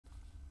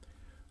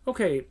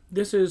Okay,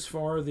 this is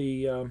for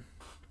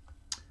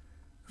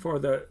for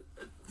the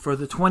for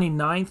the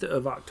 29th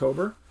of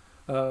October,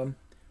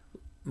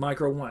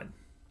 Micro 1.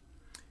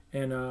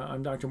 And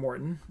I'm Dr.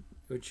 Morton,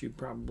 which you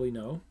probably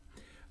know.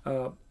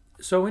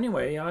 So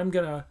anyway, what I'm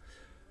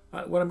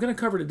gonna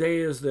cover today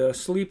is the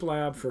sleep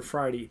lab for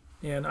Friday,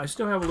 and I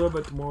still have a little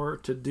bit more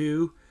to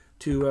do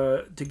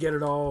to get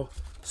it all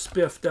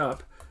spiffed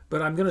up,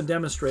 but I'm gonna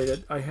demonstrate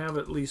it. I have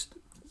it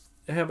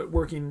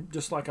working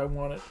just like I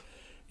want it,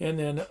 and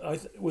then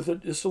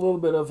just a little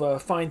bit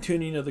of fine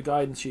tuning of the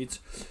guidance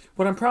sheets.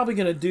 What I'm probably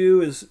gonna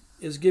do is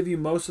give you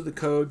most of the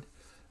code,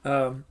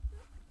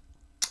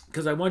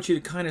 because I want you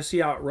to kind of see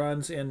how it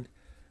runs, and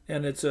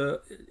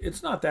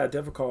it's not that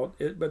difficult,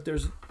 but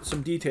there's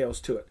some details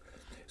to it.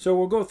 So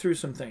we'll go through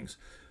some things.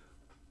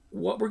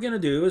 What we're going to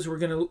do is we're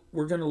going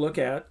to look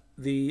at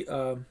the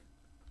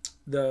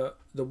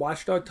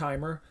watchdog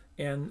timer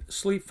and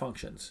sleep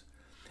functions,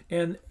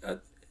 and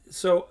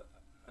so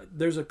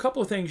there's a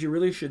couple of things you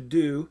really should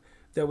do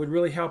that would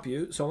really help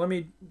you. So let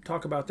me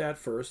talk about that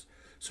first.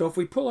 So if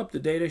we pull up the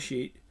data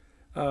sheet,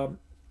 and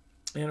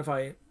if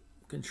I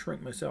can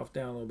shrink myself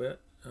down a little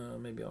bit,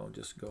 maybe I'll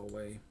just go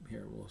away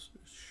here. We'll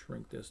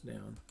shrink this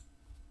down,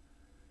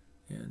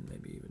 and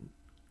maybe even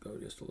go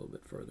just a little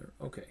bit further.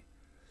 Okay,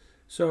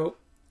 so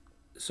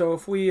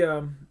if we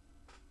yeah,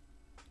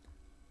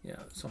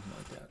 something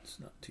like that, it's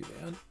not too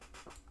bad.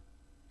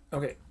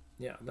 Okay,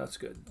 yeah, that's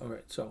good. All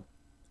right, so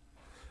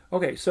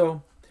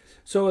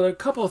a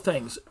couple of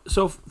things.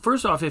 So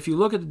first off, if you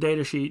look at the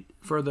data sheet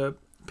for the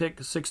PIC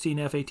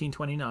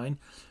 16F1829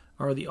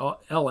 or the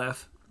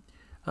LF,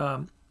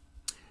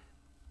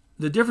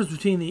 the difference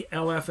between the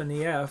LF and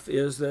the F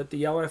is that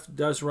the LF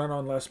does run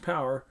on less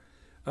power,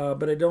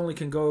 but it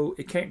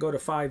can't go to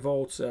 5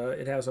 volts.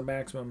 It has a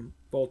maximum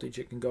voltage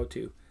it can go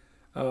to,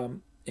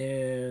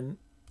 and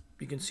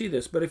you can see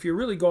this. But if you're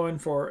really going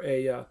for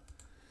a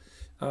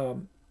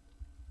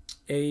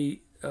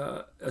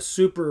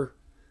super,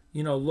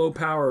 low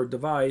power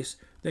device,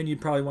 then you'd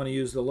probably want to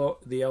use the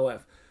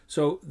LF.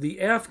 So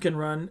the F can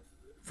run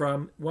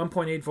from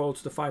 1.8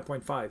 volts to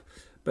 5.5,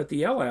 but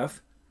the LF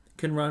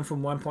can run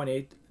from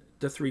 1.8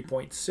 to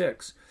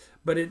 3.6,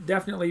 but it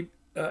definitely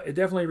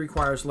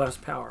requires less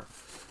power.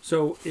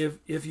 So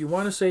if you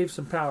want to save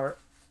some power,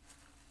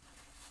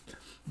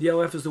 the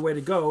LF is the way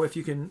to go. If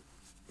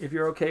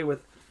you're okay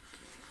with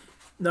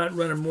not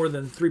running more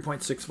than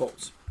 3.6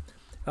 volts.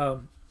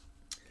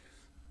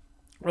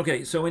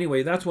 Okay, so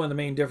anyway, that's one of the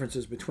main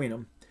differences between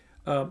them.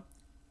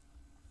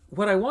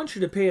 What I want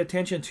you to pay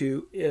attention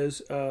to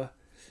is the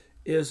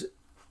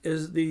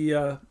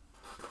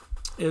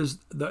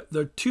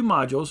two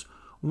modules.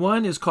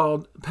 One is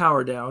called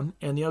Power Down,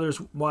 and the other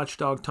is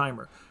Watchdog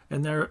Timer,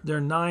 and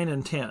they're 9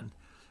 and 10.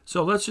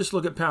 So let's just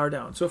look at Power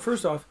Down. So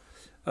first off,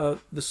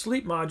 the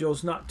sleep module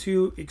is not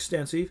too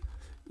extensive.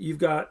 You've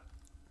got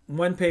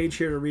one page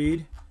here to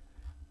read,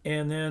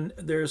 and then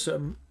there's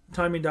some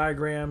timing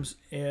diagrams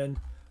and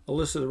a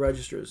list of the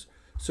registers.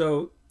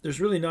 So there's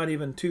really not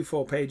even 2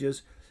 full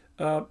pages.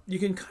 You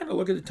can kind of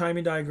look at the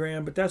timing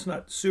diagram, but that's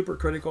not super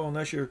critical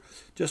unless you're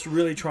just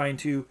really trying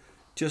to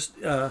just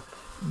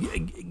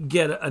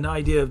get an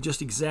idea of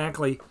just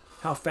exactly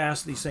how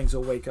fast these things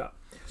will wake up.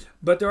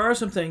 But there are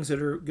some things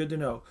that are good to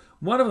know.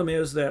 One of them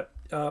is that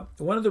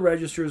one of the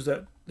registers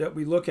that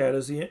we look at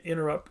is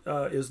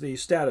the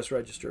status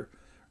register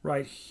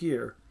right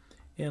here.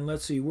 And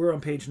let's see, we're on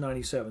page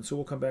 97, so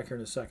we'll come back here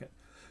in a second.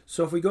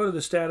 So if we go to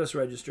the status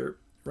register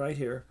right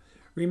here,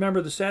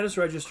 remember the status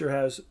register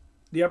has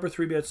the upper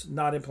 3 bits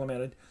not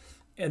implemented,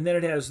 and then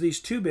it has these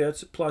 2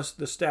 bits plus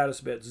the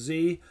status bits,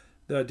 Z,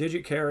 the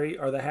digit carry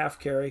or the half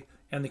carry,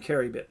 and the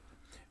carry bit.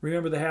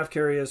 Remember, the half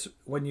carry is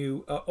when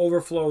you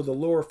overflow the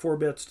lower 4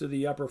 bits to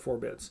the upper 4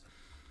 bits.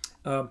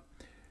 But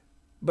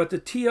the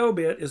TO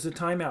bit is the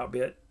timeout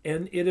bit,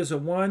 and it is a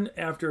 1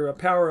 after a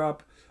power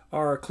up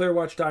or a clear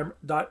watchdog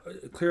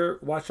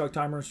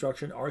timer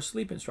instruction or a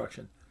sleep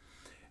instruction.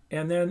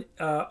 And then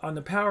on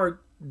the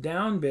power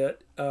down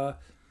bit,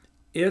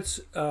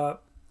 it's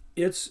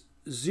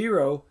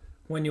 0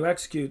 when you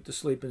execute the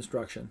sleep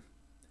instruction.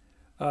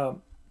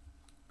 And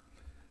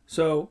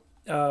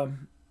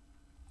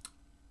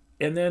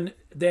then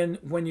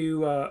when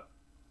you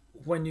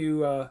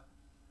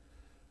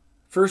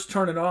first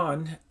turn it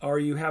on, or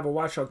you have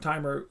a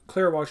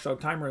clear watchdog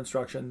timer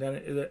instruction,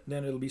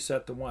 then it'll be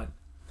set to 1.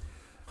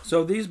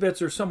 So these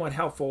bits are somewhat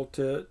helpful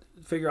to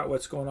figure out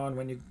what's going on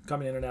when you're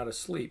coming in and out of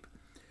sleep,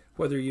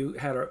 whether you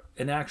had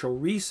an actual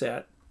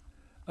reset,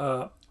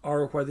 or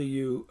whether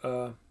you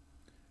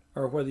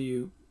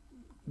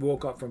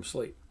woke up from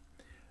sleep.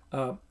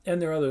 And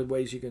there are other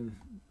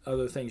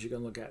things you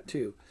can look at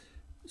too.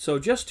 So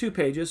just 2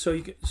 pages, so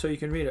you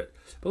can read it.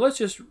 But let's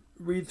just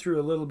read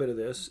through a little bit of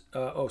this.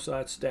 So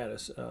that's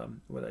status.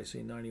 What did I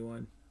see?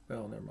 91.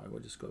 Well, never mind. We'll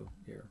just go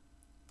here.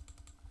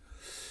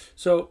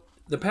 So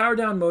the power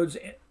down mode's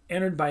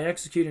entered by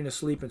executing a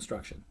sleep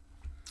instruction.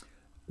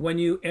 When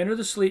you enter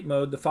the sleep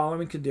mode, the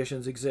following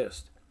conditions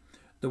exist.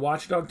 The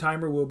watchdog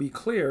timer will be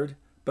cleared,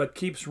 but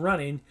keeps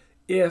running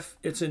if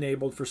it's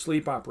enabled for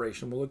sleep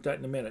operation. We'll look at that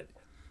in a minute.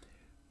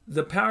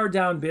 the power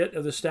down bit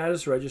of the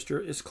status register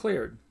is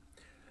cleared.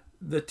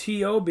 The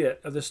TO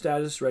bit of the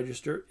status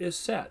register is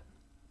set.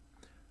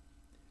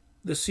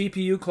 The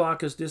CPU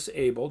clock is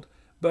disabled,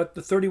 but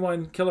the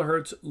 31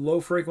 kilohertz low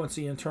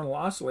frequency internal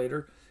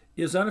oscillator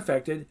is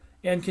unaffected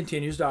and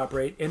continues to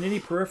operate, and any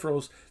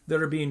peripherals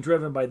that are being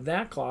driven by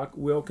that clock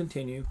will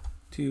continue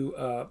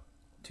to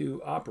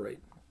operate.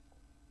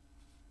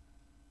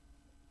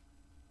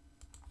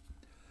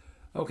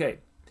 Okay,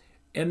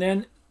 and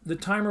then the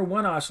timer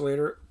 1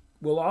 oscillator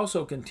will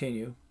also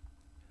continue.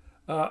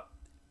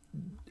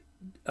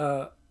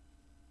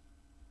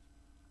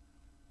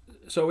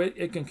 So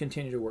it can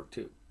continue to work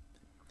too.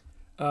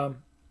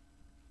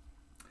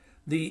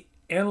 The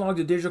analog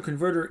to digital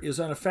converter is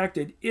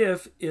unaffected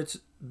if its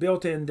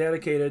built-in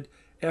dedicated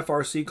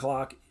FRC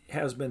clock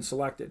has been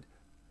selected.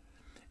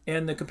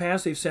 And the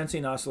capacitive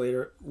sensing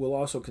oscillator will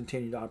also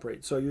continue to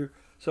operate. So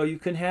you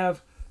can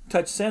have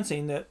touch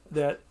sensing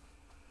that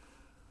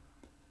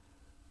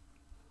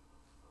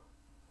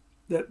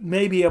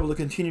may be able to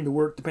continue to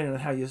work depending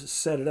on how you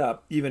set it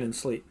up, even in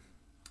sleep.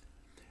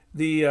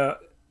 The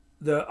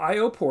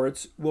I/O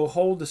ports will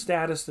hold the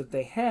status that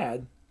they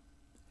had,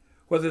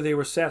 whether they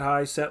were set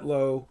high, set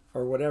low,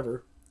 or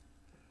whatever.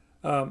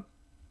 But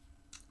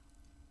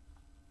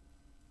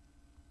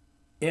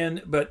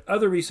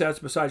other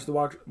resets besides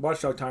the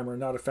watchdog timer are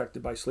not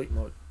affected by sleep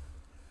mode.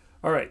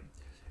 All right,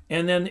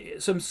 and then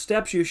some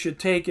steps you should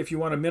take if you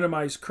want to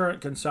minimize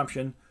current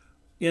consumption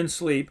in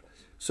sleep.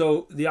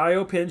 So the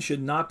I/O pins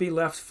should not be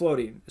left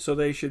floating. So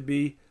they should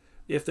be,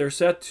 if they're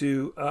set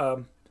to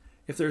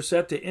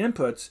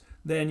inputs,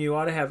 then you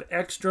ought to have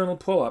external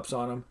pull-ups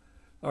on them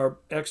or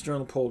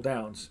external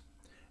pull-downs.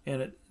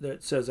 And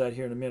it says that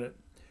here in a minute.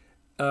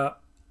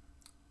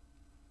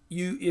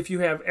 If you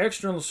have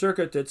external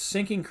circuit that's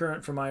sinking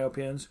current from I/O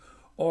pins,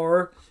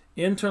 or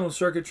internal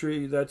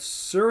circuitry that's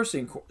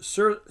sourcing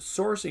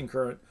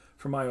current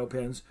from I/O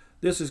pins,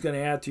 this is going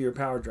to add to your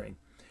power drain.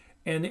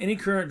 And any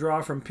current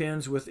draw from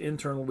pins with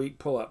internal weak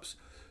pull-ups.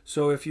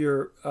 So if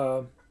you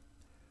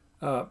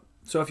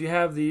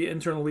have the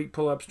internal weak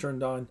pull-ups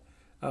turned on,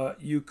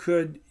 you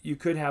could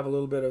have a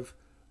little bit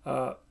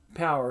of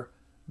power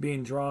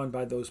being drawn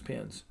by those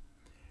pins.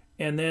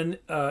 And then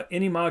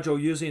any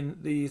module using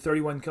the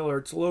 31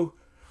 kilohertz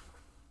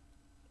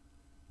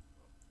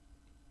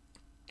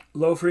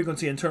low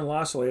frequency internal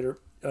oscillator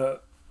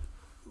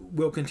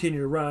will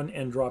continue to run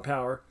and draw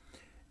power,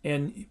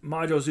 and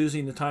modules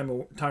using the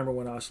timer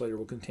 1 oscillator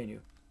will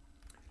continue.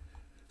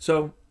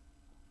 So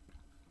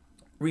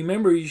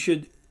remember, you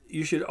should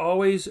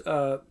always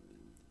pull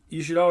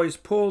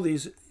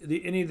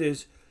any of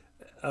these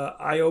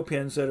I/O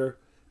pins that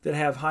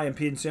have high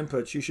impedance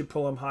inputs. You should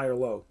pull them high or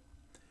low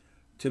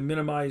to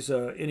minimize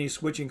any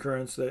switching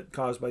currents that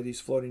caused by these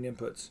floating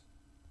inputs.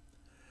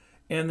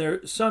 And there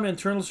are some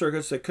internal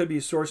circuits that could be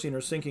sourcing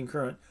or sinking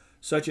current,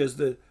 such as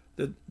the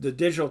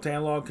digital to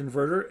analog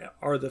converter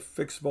or the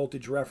fixed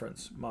voltage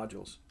reference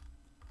modules.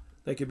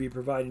 They could be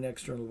providing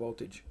external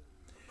voltage.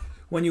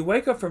 When you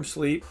wake up from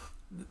sleep,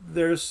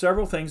 there's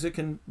several things that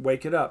can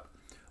wake it up.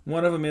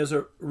 One of them is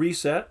a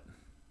reset,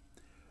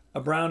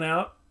 a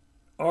brownout,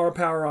 or a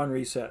power on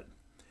reset.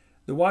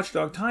 The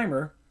watchdog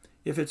timer,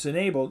 if it's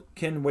enabled,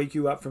 can wake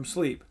you up from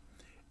sleep.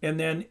 And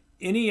then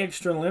any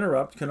external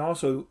interrupt can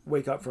also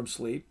wake up from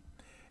sleep.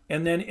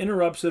 And then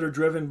interrupts that are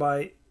driven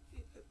by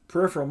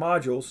peripheral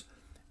modules,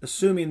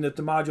 assuming that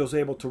the module is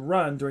able to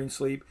run during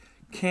sleep,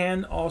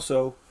 can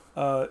also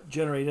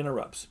generate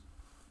interrupts.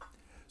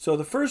 So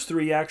the first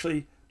three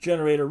actually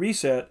generate a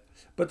reset,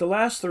 but the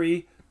last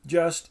three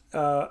just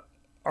are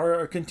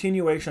a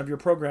continuation of your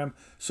program.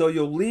 So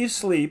you'll leave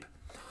sleep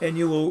and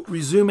you will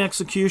resume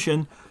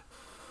execution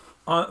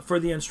for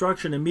the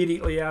instruction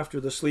immediately after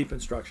the sleep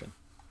instruction.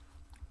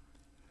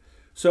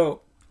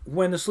 So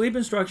when the sleep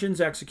instruction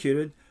is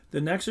executed, the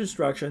next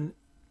instruction,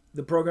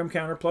 the program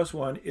counter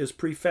 +1, is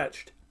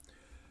prefetched.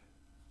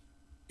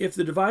 If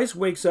the device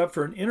wakes up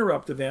for an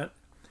interrupt event,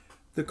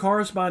 the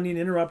corresponding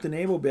interrupt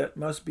enable bit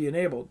must be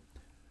enabled.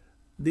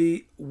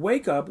 The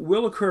wake up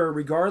will occur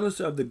regardless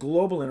of the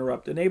global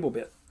interrupt enable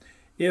bit.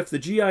 If the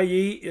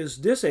GIE is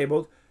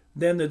disabled,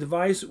 then the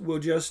device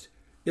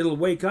it'll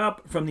wake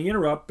up from the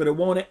interrupt, but it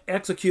won't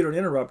execute an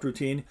interrupt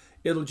routine.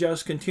 It'll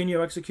just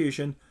continue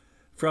execution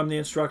from the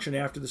instruction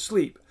after the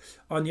sleep.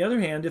 On the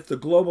other hand, if the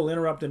global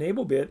interrupt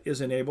enable bit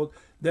is enabled,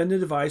 then the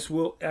device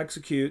will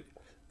execute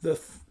the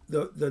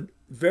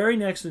very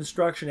next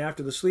instruction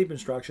after the sleep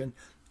instruction,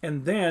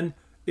 and then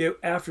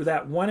after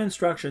that one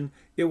instruction,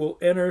 it will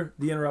enter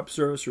the interrupt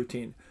service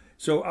routine.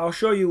 So I'll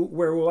show you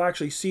where we'll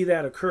actually see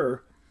that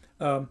occur.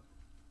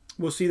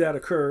 We'll see that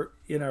occur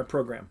in our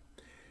program.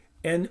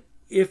 And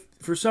if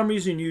for some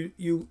reason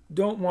you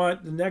don't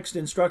want the next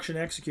instruction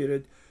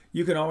executed,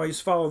 you can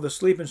always follow the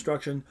sleep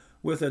instruction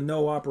with a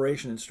no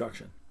operation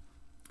instruction.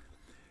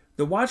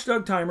 The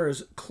watchdog timer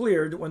is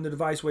cleared when the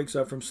device wakes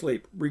up from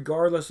sleep,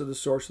 regardless of the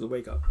source of the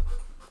wake up.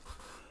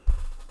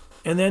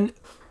 And then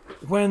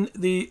when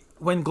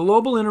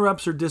global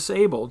interrupts are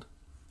disabled,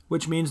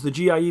 which means the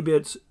GIE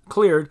bit's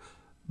cleared,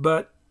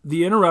 but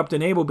the interrupt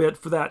enable bit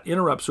for that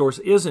interrupt source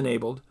is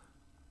enabled,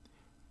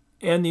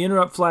 and the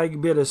interrupt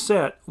flag bit is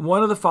set,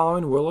 one of the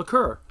following will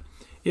occur.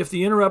 If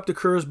the interrupt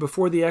occurs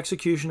before the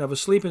execution of a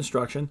sleep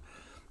instruction,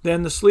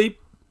 then the sleep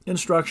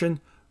instruction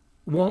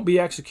won't be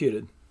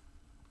executed.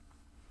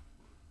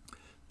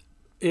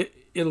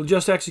 It'll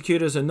just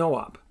execute as a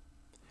no-op.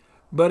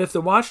 But if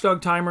the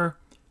watchdog timer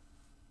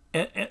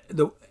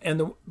the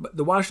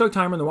watchdog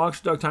timer and the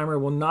watchdog timer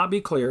will not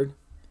be cleared,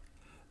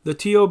 the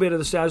TO bit of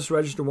the status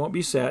register won't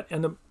be set,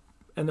 and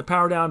the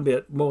power down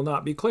bit will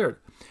not be cleared.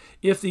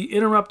 If the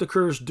interrupt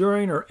occurs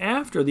during or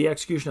after the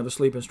execution of a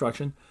sleep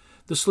instruction,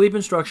 the sleep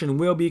instruction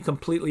will be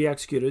completely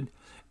executed.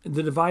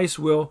 The device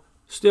will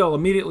still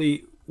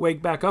immediately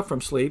wake back up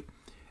from sleep.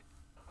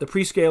 The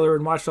prescaler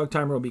and watchdog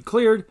timer will be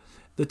cleared.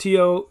 The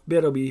TO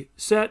bit will be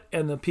set,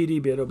 and the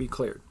PD bit will be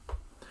cleared.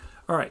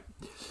 All right.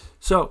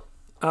 So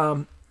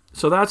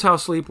that's how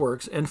sleep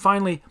works. And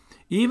finally,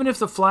 even if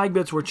the flag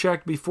bits were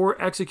checked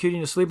before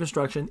executing a sleep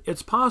instruction,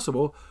 it's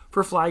possible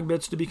for flag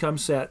bits to become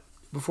set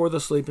before the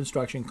sleep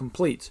instruction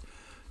completes.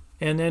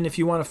 And then if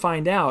you want to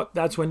find out,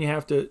 that's when you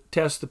have to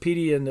test the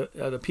PD and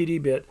the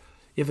PD bit.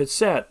 If it's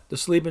set, the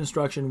sleep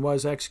instruction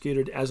was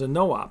executed as a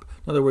no-op.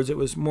 In other words, it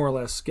was more or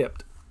less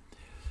skipped.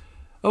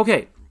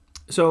 Okay,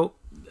 so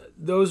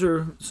those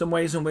are some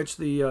ways in which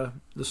the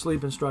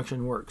sleep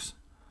instruction works.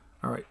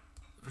 All right,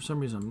 for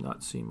some reason I'm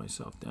not seeing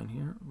myself down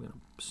here. I'm going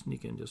to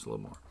sneak in just a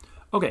little more.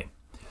 Okay,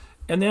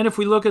 and then if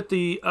we look at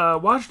the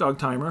watchdog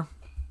timer,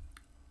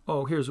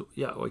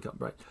 wake up,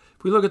 right.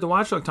 If we look at the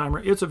watchdog timer,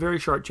 it's a very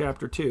short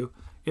chapter too.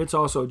 It's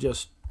also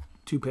just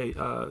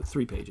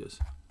 3 pages.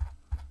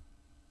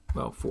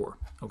 Well, 4.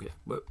 Okay,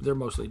 but they're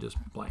mostly just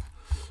blank.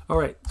 All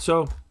right,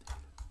 so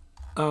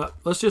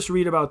let's just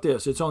read about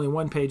this. It's only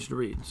 1 page to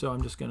read, so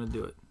I'm just going to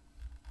do it.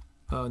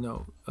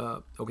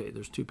 Okay,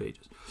 there's 2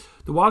 pages.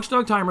 The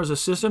watchdog timer is a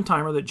system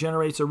timer that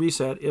generates a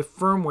reset if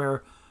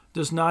firmware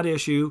does not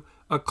issue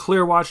a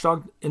clear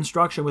watchdog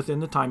instruction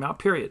within the timeout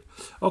period.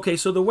 Okay,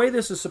 so the way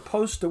this is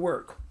supposed to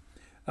work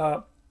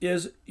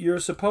is you're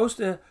supposed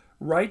to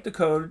write the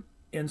code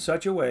in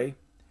such a way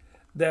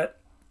that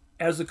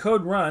as the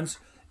code runs,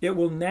 it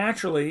will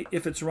naturally,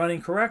 if it's running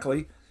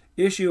correctly,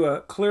 issue a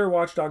clear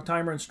watchdog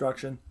timer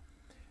instruction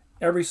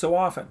every so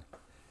often.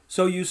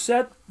 So you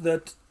set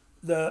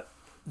the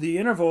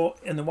interval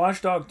in the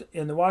watchdog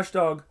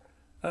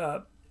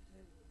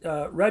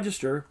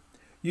register,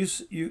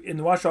 in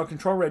the watchdog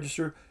control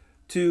register,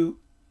 to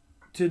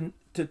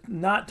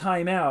not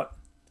time out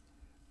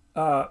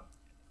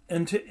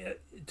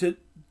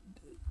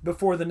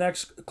before the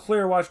next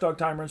clear watchdog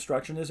timer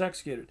instruction is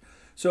executed.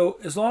 So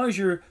as long as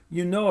you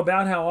know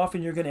about how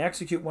often you're going to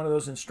execute one of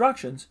those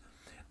instructions,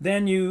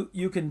 then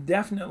you can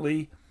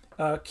definitely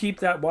keep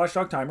that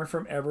watchdog timer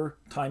from ever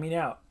timing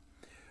out.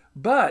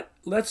 But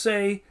let's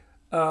say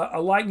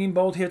a lightning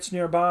bolt hits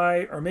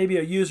nearby, or maybe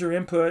a user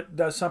input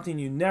does something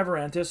you never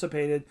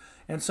anticipated,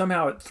 and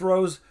somehow it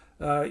throws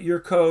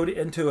your code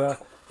into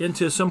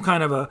some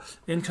kind of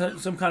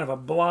a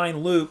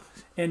blind loop,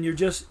 and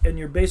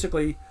you're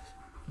basically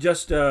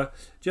just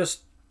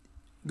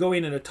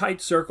going in a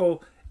tight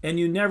circle, and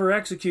you never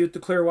execute the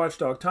clear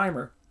watchdog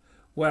timer.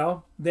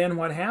 Well, then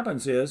what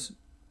happens is,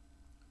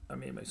 I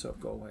made myself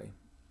go away.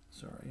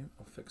 Sorry,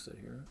 I'll fix it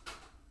here.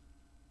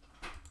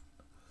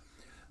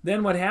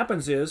 Then what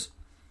happens is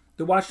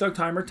the watchdog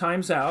timer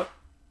times out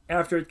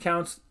after it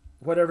counts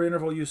whatever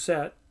interval you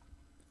set.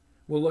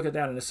 We'll look at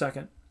that in a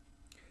second.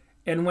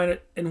 And when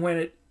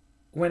the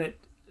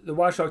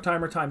watchdog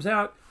timer times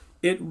out,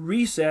 it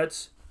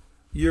resets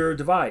your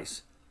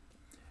device.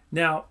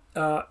 Now,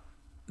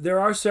 there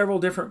are several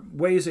different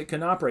ways it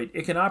can operate.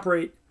 It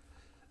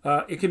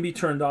can be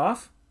turned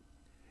off.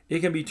 It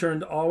can be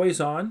turned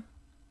always on.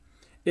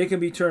 It can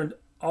be turned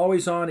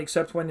always on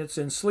except when it's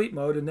in sleep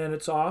mode, and then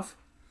it's off.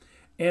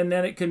 And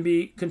then it can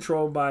be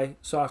controlled by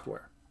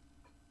software.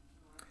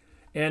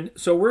 And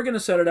so we're going to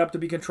set it up to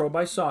be controlled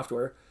by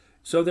software.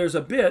 So there's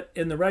a bit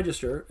in the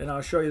register, and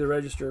I'll show you the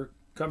register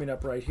coming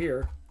up right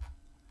here.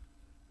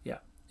 Yeah,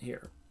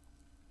 here.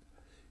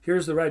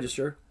 Here's the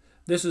register.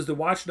 This is the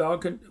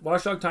watchdog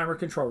timer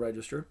control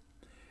register,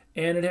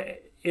 and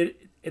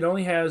it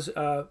only has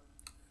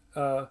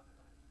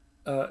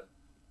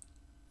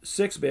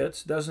 6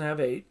 bits. Doesn't have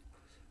 8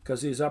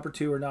 because these upper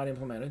 2 are not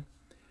implemented.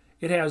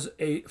 It has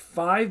a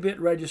 5-bit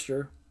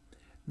register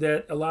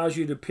that allows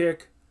you to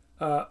pick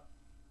a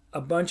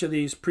bunch of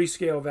these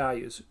prescale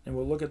values, and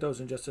we'll look at those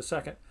in just a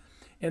second.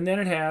 And then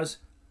it has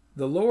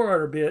the lower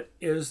order bit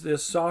is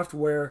this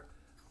software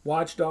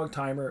watchdog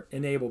timer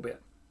enable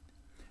bit.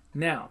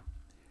 Now,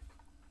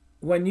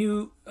 when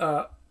you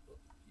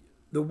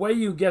the way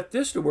you get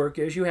this to work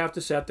is you have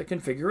to set the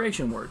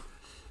configuration word.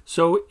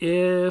 So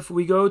if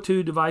we go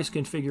to device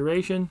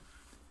configuration,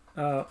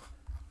 the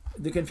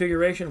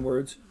configuration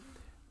words,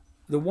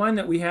 the one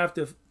that we have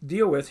to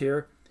deal with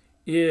here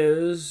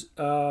is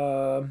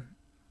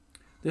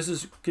this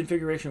is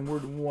configuration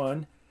word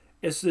 1.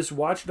 It's this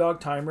watchdog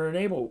timer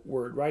enable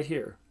word right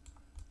here.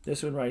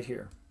 This one right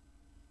here.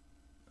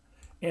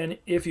 And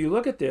if you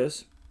look at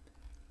this,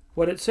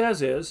 what it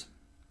says is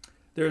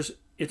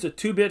it's a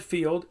 2-bit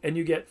field, and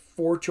you get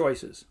 4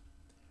 choices.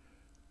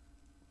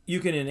 You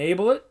can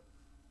enable it.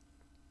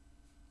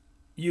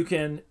 You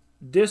can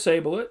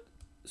disable it.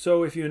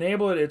 So if you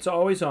enable it, it's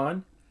always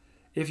on.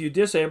 If you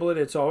disable it,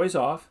 it's always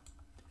off.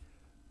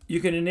 You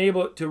can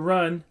enable it to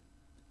run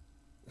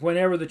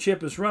whenever the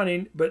chip is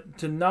running, but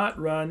to not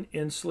run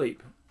in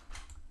sleep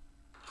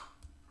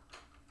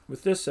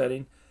with this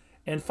setting.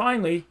 And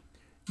finally,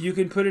 you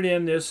can put it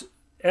in this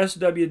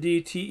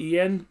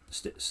SWD-TEN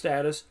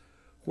status,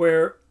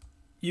 where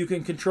you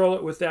can control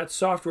it with that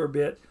software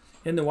bit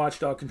in the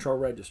Watchdog control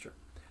register.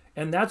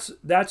 And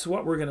that's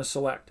what we're going to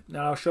select.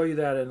 Now I'll show you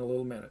that in a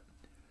little minute.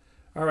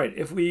 All right,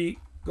 if we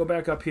go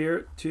back up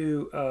here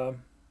to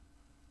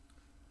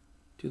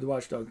the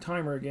Watchdog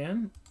timer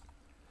again.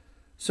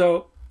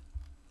 So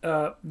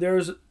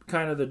there's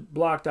kind of the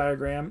block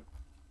diagram,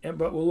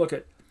 but we'll look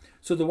at.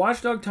 So the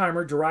Watchdog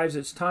timer derives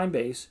its time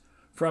base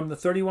from the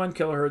 31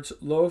 kilohertz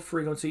low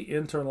frequency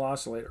internal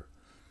oscillator.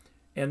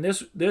 And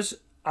this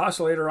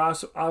oscillator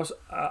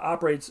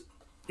operates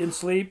in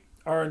sleep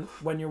or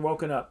when you're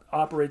woken up,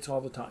 operates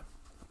all the time.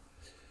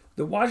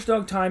 The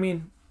Watchdog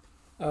timer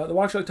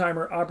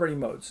operating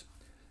modes.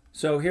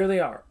 So here they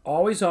are,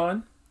 always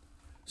on.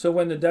 So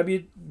when the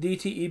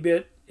WDTE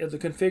bit of the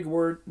config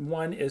word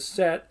 1 is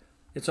set,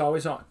 it's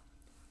always on.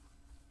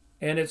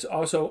 And it's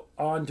also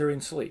on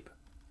during sleep.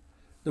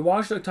 The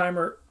Watchdog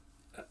timer,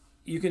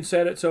 you can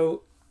set it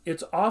so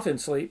it's off in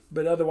sleep,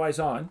 but otherwise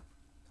on.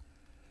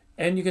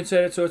 And you can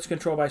set it so it's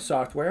controlled by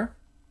software.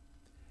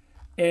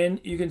 And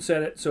you can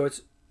set it so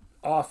it's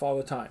off all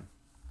the time.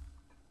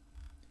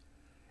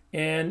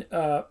 And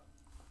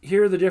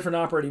here are the different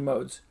operating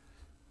modes.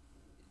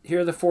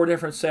 Here are the 4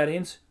 different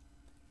settings.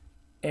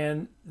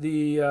 And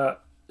the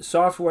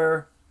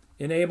software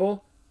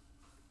enable,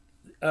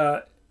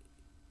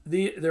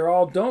 they're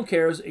all don't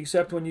cares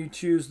except when you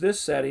choose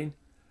this setting,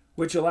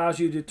 which allows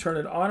you to turn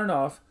it on and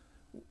off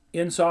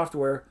in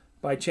software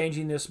by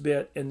changing this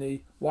bit in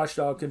the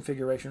Watchdog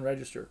configuration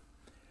register.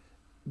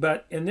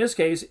 But in this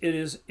case,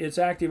 it's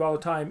active all the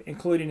time,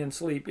 including in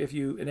sleep if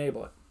you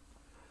enable it.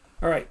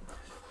 All right,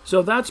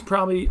 so that's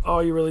probably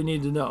all you really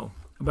need to know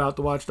about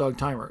the Watchdog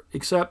timer,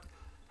 except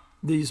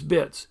these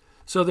bits.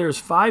 So there's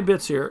 5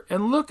 bits here,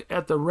 and look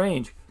at the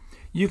range.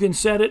 You can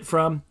set it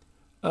from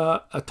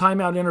a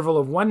timeout interval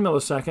of 1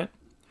 millisecond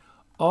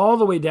all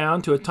the way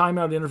down to a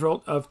timeout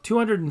interval of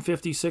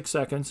 256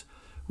 seconds,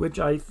 which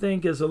I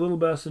think is a little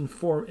less than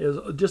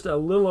just a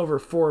little over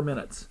 4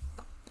 minutes.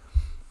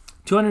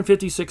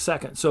 256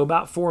 seconds, so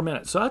about 4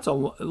 minutes. So that's a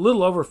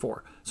little over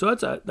 4. So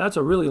that's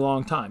a really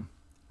long time.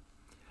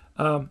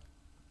 And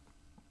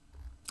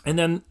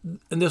then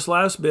this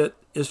last bit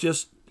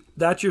is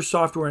that's your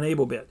software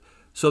enable bit.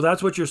 So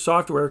that's what your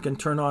software can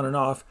turn on and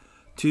off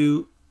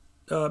to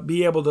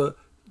be able to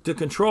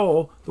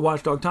control the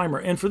Watchdog timer.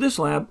 And for this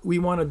lab, we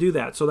want to do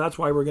that. So that's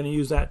why we're going to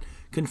use that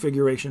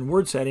configuration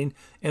word setting.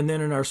 And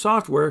then in our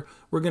software,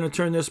 we're going to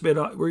turn this bit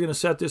on. We're going to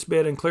set this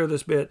bit and clear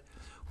this bit.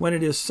 When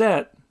it is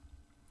set,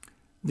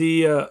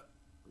 when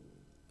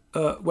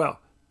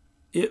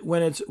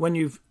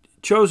you've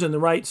chosen the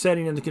right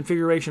setting in the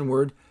configuration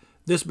word,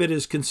 this bit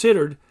is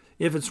considered.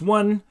 If it's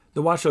 1,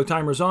 the Watchdog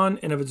timer is on,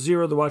 and if it's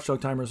 0, the Watchdog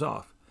timer is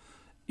off.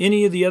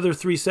 Any of the other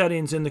 3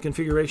 settings in the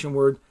configuration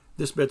word,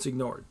 this bit's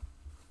ignored.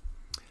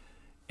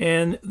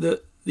 And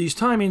these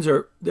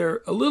timings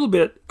they're a little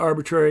bit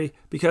arbitrary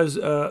because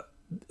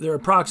they're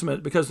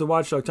approximate, because the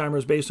Watchdog timer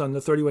is based on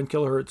the 31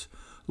 kilohertz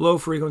low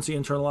frequency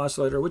internal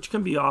oscillator, which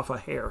can be off a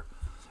hair.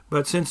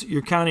 But since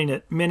you're counting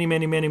it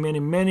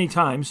many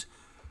times,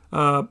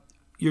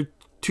 your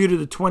 2 to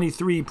the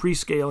 23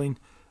 pre-scaling,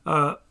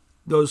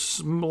 those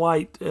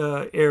slight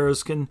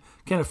errors can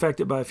affect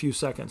it by a few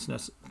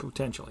seconds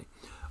potentially.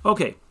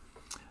 Okay,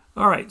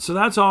 all right. So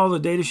that's all the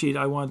data sheet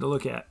I wanted to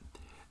look at.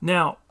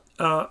 Now,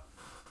 a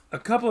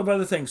couple of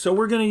other things. So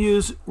we're going to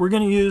use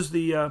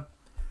the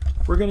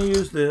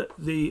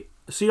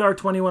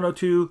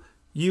CR2102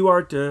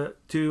 UART to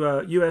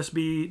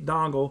USB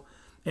dongle,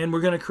 and we're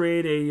going to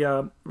create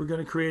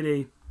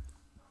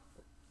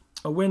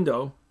a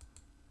window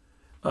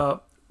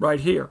right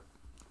here,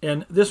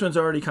 and this one's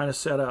already kind of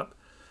set up.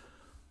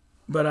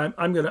 But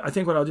I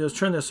think what I'll do is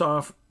turn this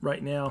off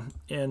right now,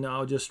 and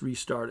I'll just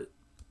restart it.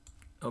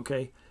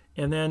 Okay,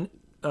 and then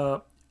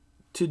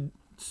to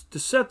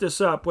set this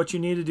up, what you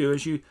need to do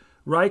is you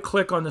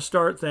right-click on the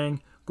start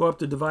thing, go up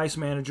to Device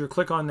Manager,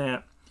 click on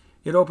that.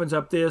 It opens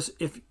up this.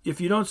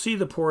 If you don't see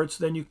the ports,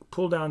 then you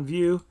pull down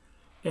View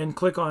and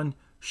click on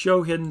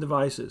Show Hidden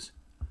Devices.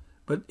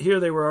 But here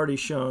they were already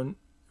shown.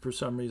 For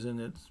some reason,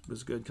 it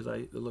was good because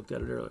I looked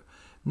at it earlier.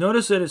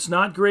 Notice that it's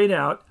not grayed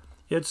out.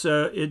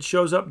 It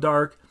shows up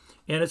dark,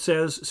 and it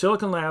says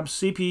Silicon Labs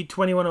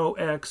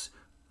CP210X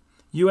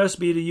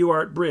USB to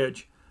UART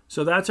bridge.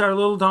 So that's our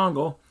little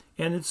dongle,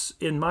 and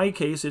in my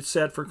case, it's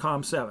set for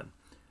COM7.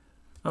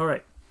 All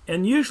right,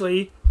 and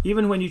usually,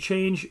 even when you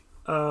change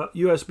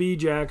USB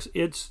jacks,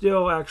 it's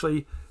still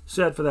actually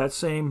set for that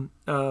same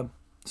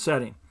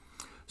setting.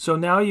 So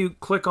now you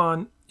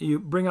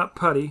bring up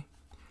PuTTY,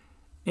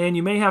 And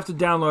you may have to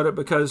download it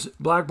because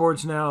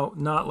Blackboard's now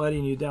not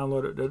letting you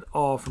download it at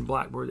all from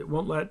Blackboard. It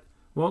won't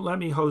let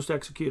me host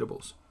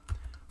executables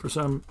for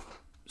some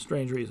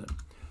strange reason.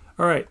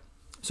 All right,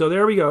 so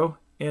there we go.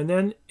 And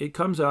then it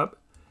comes up,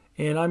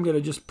 and I'm going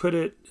to just put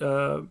it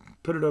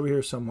over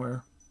here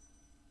somewhere.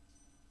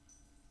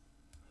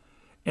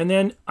 And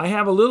then I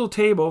have a little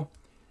table.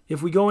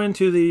 If we go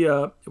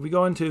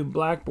into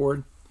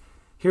Blackboard,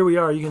 here we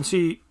are. You can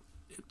see,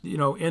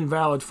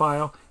 invalid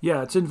file.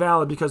 Yeah, it's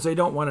invalid because they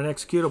don't want an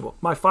executable.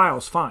 My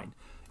file's fine.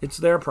 It's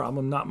their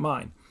problem, not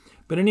mine.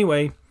 But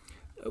anyway,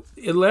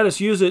 it let us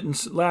use it in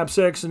Lab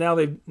 6,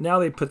 and now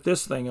they put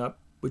this thing up,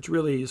 which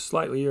really is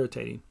slightly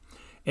irritating.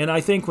 And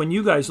I think when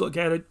you guys look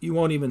at it, you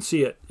won't even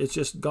see it. It's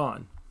just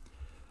gone.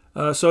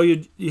 So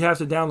you have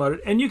to download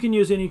it, and you can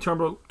use any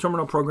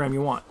terminal program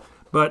you want.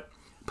 But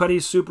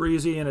PuTTY's super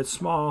easy, and it's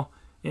small,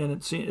 and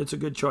it's a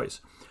good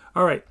choice.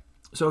 All right,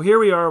 so here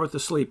we are with the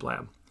Sleep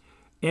Lab.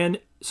 And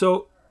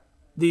so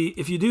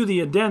if you do the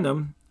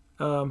addendum,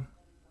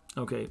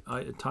 okay,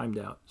 it timed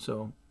out.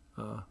 So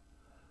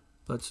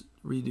let's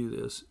redo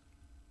this.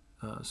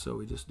 So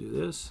we just do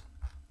this.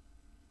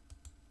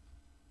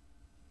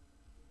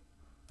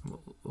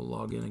 We'll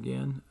log in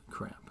again.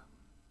 Crap.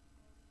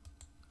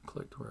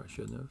 Clicked where I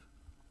shouldn't have.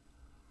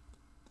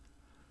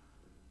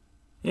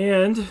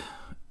 And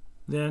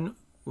then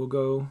we'll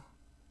go.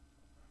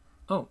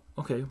 Oh,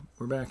 okay.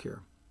 We're back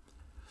here.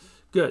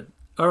 Good.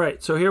 All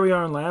right. So here we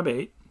are in Lab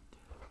 8.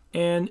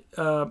 And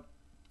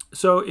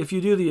so if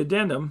you do the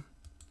addendum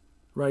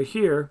right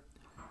here,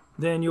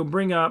 then you'll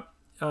bring up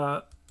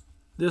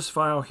this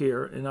file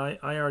here. And I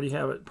already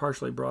have it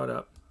partially brought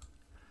up.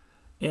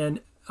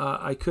 And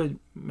I could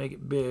make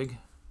it big.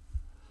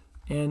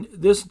 And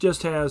this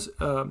just has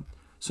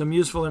some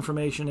useful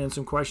information and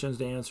some questions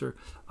to answer.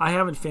 I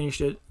haven't finished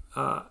it.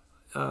 I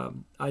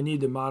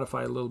need to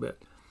modify it a little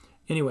bit.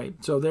 Anyway,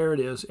 so there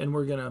it is, and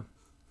we'll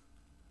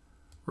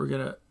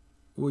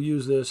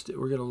use this.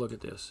 We're gonna look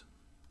at this.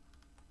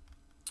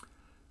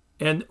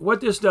 And what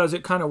this does,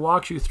 it kind of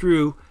walks you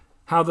through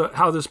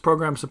how this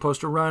program's supposed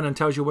to run and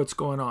tells you what's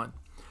going on,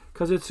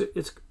 because it's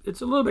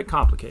a little bit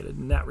complicated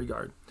in that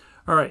regard.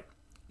 All right.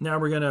 Now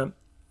we're going to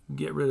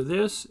get rid of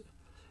this.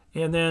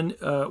 And then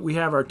we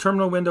have our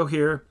terminal window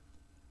here.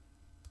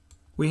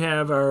 We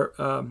have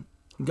our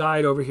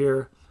guide over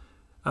here.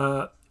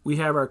 We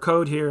have our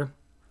code here.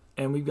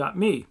 And we've got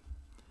me.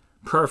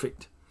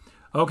 Perfect.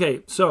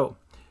 Okay, so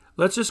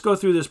let's just go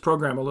through this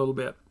program a little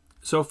bit.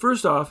 So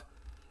first off,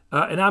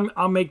 and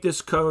I'll make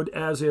this code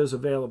as is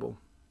available.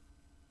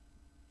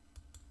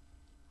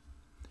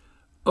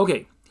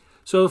 Okay,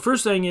 so the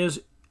first thing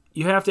is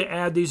you have to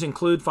add these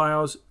include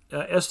files,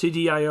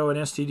 stdio and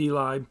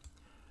stdlib,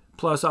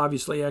 plus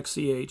obviously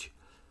xch.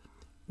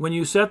 When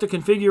you set the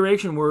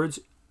configuration words,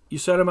 you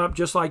set them up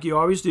just like you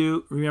always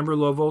do. Remember,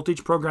 low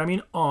voltage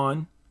programming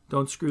on.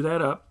 Don't screw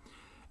that up.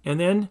 And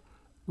then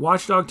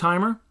watchdog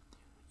timer,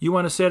 you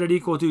want to set it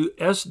equal to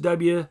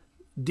swdten.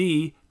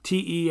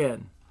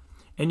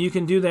 And you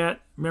can do that.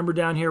 Remember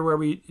down here where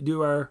we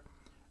do our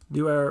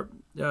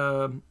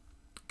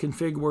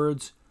config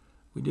words,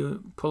 we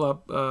pull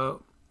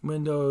up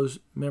Windows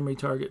memory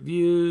target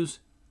views,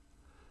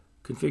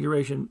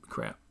 configuration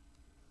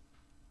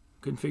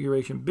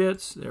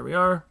bits, there we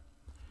are.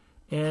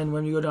 And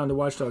when you go down to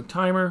watchdog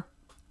timer,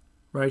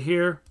 right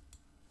here,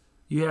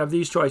 you have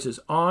these choices: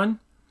 on,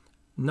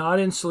 not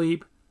in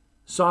sleep,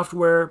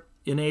 software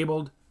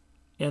enabled,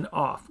 and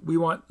off. We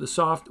want the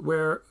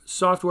software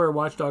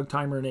watchdog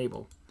timer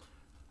enabled.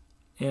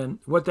 And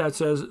what that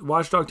says,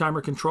 watchdog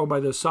timer controlled by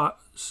the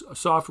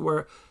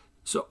software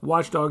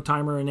watchdog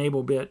timer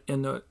enable bit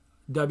in the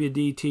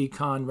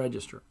WDT-CON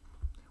register,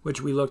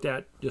 which we looked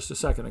at just a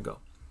second ago.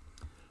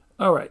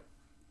 All right.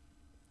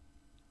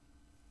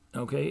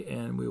 Okay,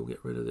 and we will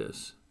get rid of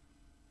this.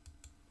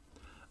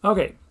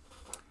 Okay,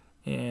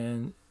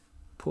 and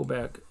pull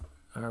back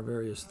our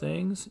various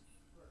things.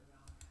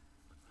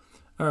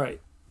 All right,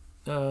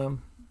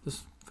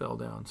 this fell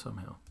down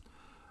somehow.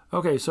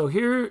 Okay, so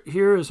here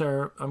is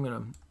our, I'm going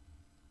to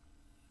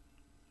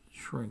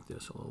shrink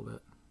this a little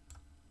bit.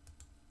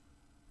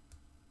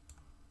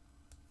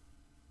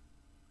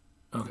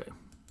 Okay.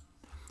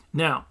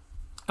 Now,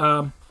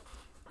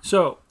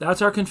 so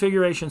that's our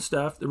configuration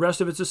stuff. The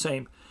rest of it's the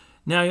same.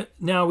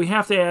 Now we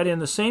have to add in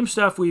the same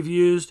stuff we've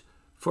used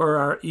for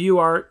our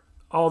UART,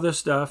 all this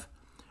stuff,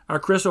 our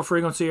crystal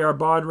frequency, our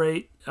baud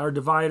rate, our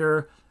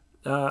divider,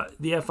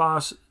 the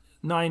FOS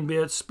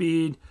 9-bit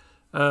speed,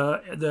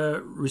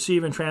 the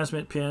receive and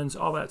transmit pins,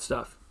 all that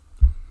stuff.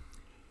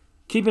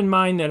 Keep in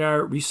mind that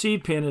our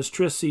receive pin is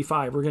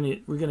TRISC-C5.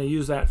 We're gonna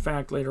use that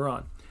fact later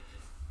on.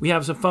 We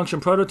have some function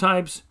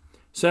prototypes.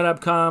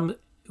 Setup com,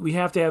 we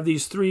have to have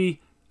these three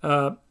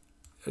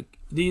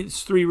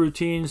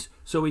routines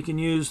so we can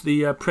use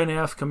the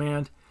printf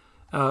command.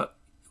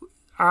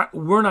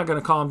 We're not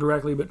going to call them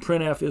directly, but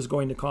printf is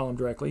going to call them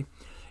directly.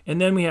 And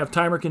then we have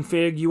timer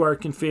config,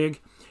 UART config,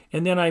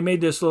 and then I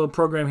made this little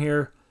program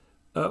here,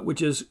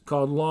 which is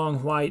called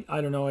long white. I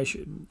don't know.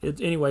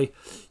 Anyway.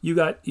 You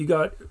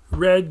got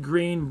red,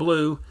 green,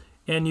 blue,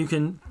 and you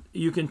can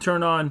you can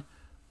turn on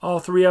all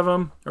three of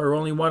them or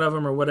only one of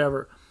them or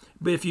whatever.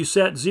 But if you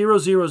set 0,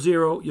 0,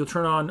 0, you'll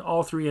turn on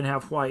all three and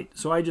have white.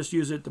 So I just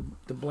use it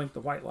to blink the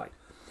white light.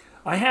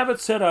 I have it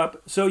set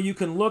up so you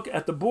can look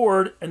at the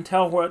board and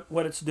tell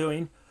what it's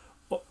doing.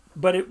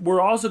 But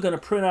we're also going to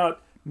print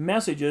out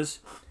messages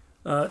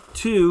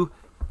to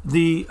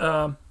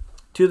the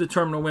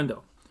terminal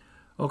window.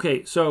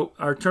 Okay, so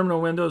our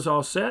terminal window is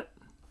all set.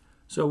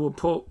 So we'll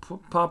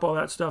pop all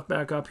that stuff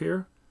back up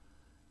here,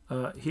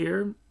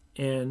 here,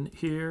 and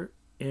here,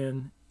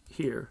 and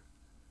here,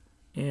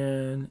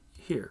 and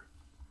here.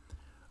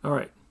 All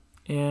right,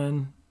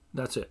 and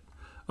that's it.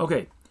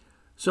 Okay,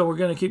 so we're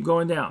going to keep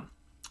going down.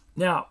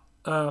 Now,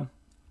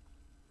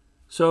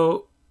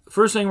 so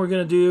first thing we're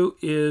going to do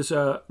is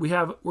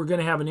we're going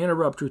to have an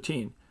interrupt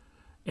routine,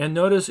 and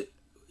notice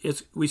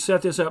we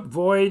set this up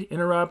void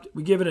interrupt.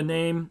 We give it a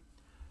name.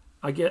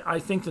 I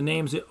think the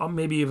name's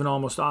maybe even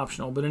almost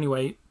optional, but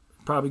anyway,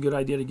 probably a good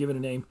idea to give it a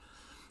name.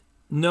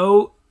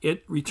 No,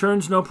 it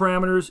returns no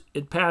parameters.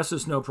 It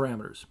passes no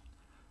parameters.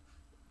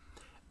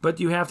 But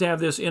you have to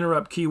have this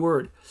interrupt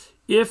keyword.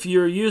 If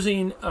you're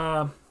using,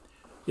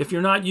 if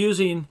you're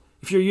using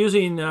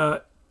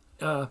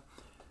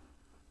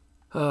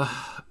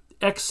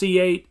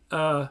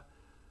XC8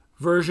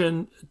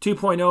 version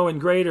 2.0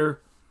 and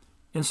greater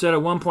instead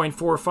of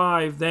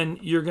 1.45, then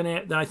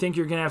I think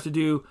you're gonna have to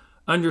do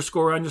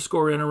underscore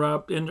underscore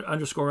interrupt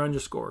underscore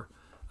underscore.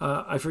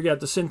 I forget,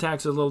 the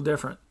syntax is a little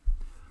different.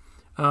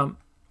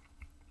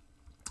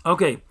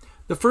 Okay,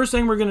 the first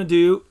thing we're gonna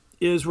do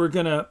is we're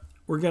gonna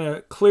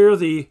clear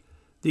the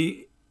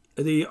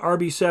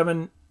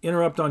RB7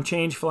 interrupt on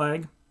change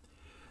flag.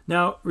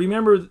 Now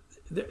remember,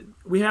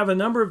 we have a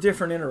number of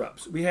different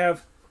interrupts. We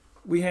have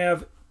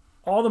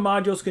all the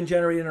modules can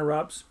generate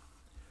interrupts.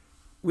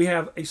 We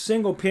have a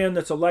single pin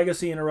that's a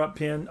legacy interrupt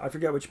pin. I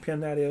forget which pin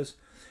that is.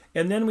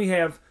 And then we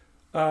have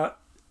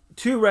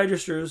two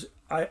registers.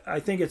 I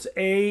think it's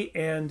A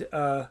and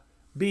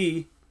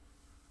B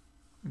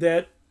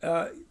that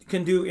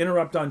can do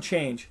interrupt on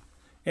change.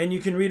 And you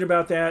can read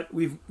about that.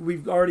 We've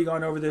already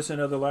gone over this in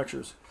other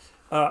lectures.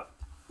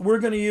 We're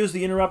going to use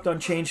the interrupt on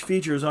change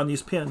features on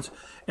these pins.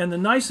 And the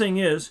nice thing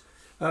is,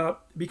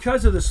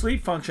 because of the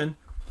sleep function,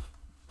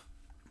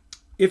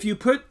 if you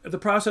put the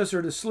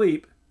processor to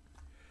sleep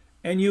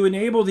and you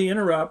enable the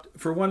interrupt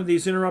for one of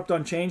these interrupt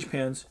on change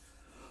pins,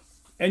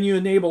 and you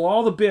enable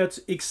all the bits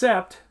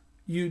except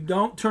you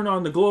don't turn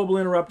on the global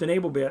interrupt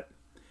enable bit,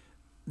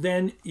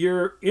 then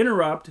your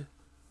interrupt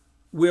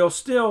will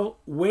still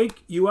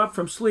wake you up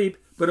from sleep,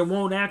 but it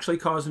won't actually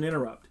cause an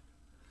interrupt.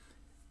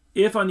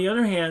 If, on the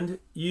other hand,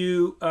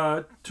 you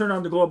turn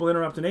on the global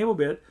interrupt enable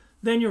bit,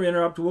 then your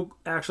interrupt will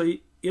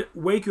actually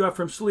wake you up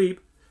from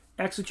sleep,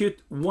 execute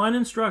one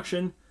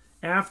instruction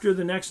after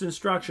the next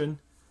instruction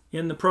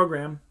in the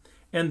program,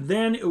 and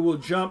then it will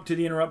jump to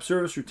the interrupt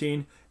service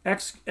routine,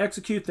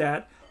 execute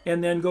that,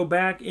 and then go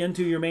back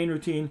into your main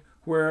routine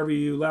wherever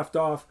you left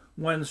off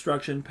one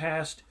instruction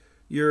past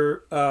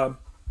your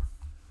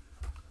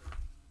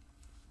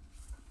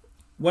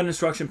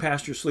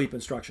sleep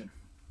instruction.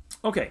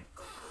 Okay,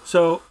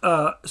 so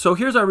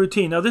here's our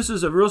routine. Now this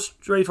is a real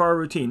straightforward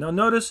routine. Now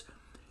notice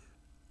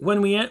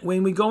when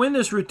we go in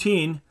this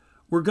routine,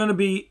 we're going to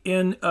be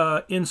in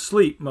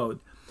sleep mode.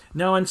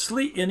 Now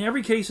in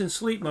every case in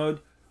sleep mode,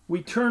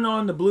 we turn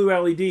on the blue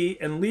LED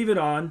and leave it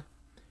on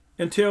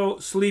until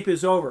sleep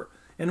is over.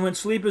 And when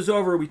sleep is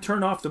over, we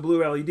turn off the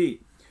blue LED.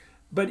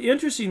 But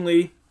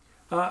interestingly,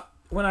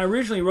 when I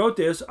originally wrote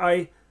this,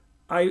 I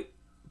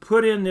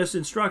put in this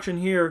instruction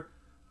here,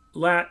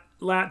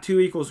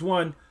 lat2 equals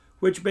 1,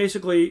 which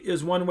basically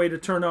is one way to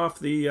turn off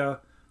the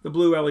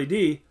blue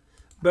LED.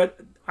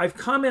 But I've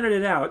commented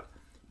it out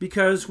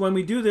because when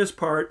we do this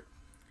part,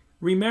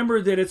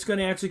 remember that it's going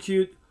to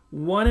execute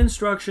one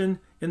instruction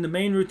in the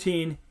main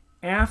routine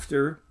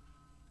after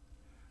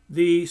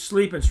the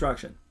sleep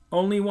instruction,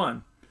 only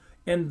one.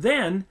 And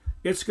then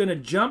it's going to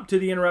jump to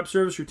the interrupt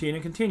service routine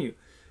and continue.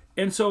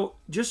 And so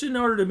just in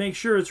order to make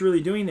sure it's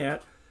really doing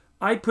that,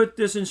 I put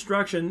this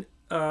instruction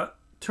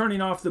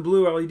turning off the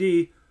blue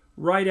LED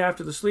right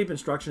after the sleep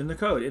instruction in the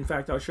code. In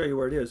fact, I'll show you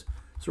where it is.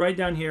 It's right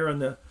down here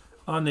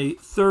on the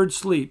third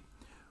sleep.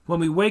 When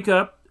we wake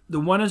up,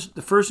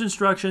 the first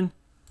instruction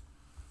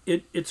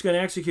it's going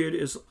to execute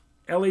is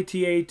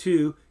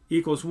LATA2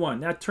 equals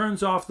 1. That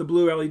turns off the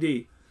blue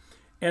LED.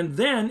 And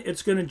then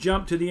it's going to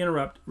jump to the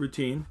interrupt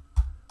routine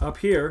up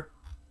here.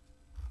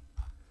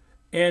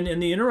 And in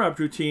the interrupt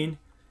routine,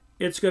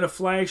 it's going to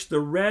flash the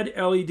red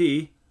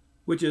LED,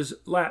 which is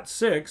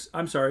lat6,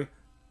 I'm sorry,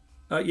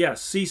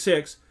 yes,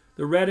 C6,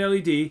 the red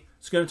LED.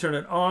 It's going to turn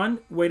it on,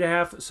 wait a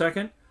half a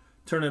second,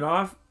 turn it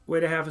off,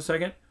 wait a half a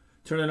second,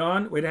 turn it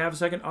on, wait a half a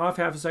second, off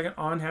half a second,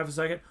 on half a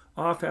second,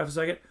 off half a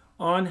second,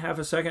 on half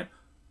a second,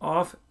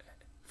 off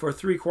for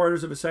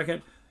 3/4 of a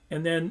second,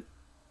 and then,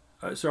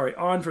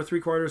 on for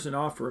 3/4 and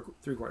off for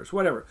 3/4,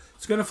 whatever.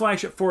 It's going to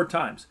flash it 4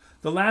 times.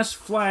 The last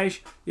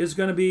flash is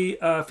going to be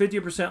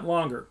 50%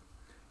 longer,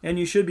 and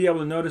you should be able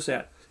to notice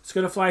that. It's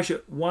going to flash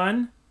it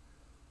 1,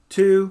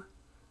 2,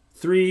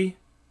 3,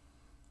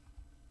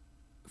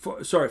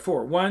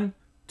 four. 1,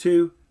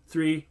 2,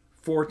 3,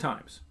 4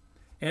 times,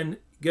 and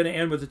going to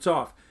end with it's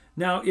off.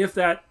 Now, if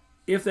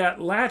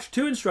that latch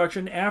 2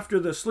 instruction after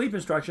the sleep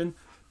instruction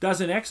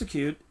doesn't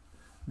execute,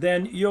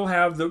 then you'll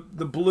have the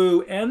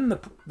blue and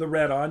the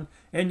red on,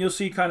 and you'll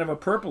see kind of a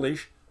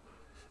purplish,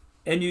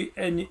 and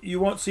you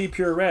won't see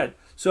pure red.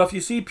 So if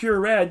you see pure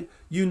red,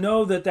 you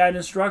know that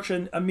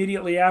instruction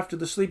immediately after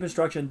the sleep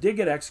instruction did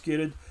get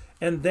executed,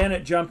 and then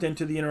it jumped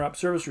into the interrupt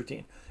service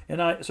routine.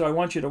 So I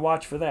want you to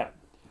watch for that.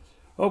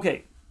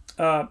 Okay,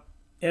 and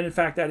in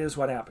fact that is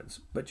what happens,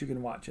 but you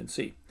can watch and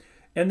see.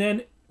 And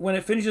then when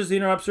it finishes the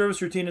interrupt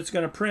service routine, it's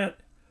going to print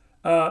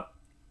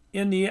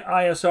in the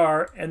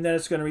ISR, and then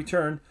it's going to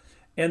return.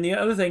 And the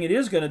other thing it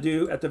is going to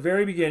do at the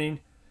very beginning,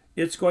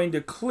 it's going to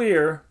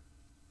clear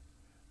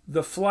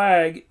the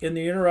flag in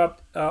the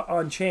interrupt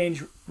on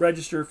change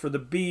register for the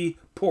B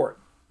port,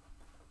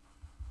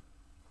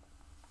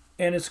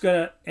 and it's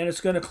going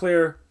to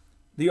clear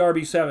the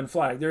RB7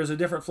 flag. There's a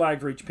different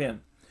flag for each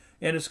pin,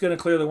 and it's going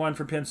to clear the one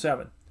for pin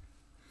 7.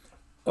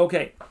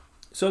 Okay,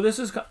 so this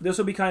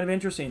will be kind of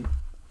interesting.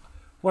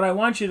 What I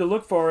want you to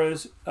look for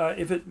is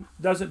if it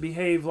doesn't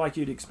behave like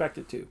you'd expect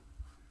it to.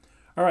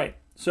 All right,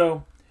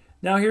 so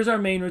now here's our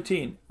main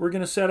routine. We're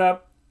going to set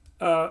up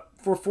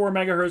for 4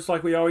 megahertz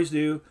like we always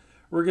do.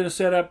 We're going to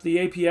set up the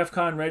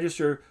APFCON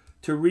register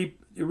to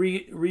redirect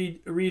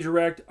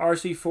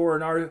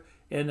RC4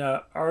 and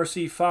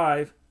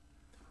RC5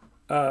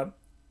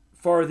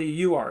 for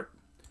the UART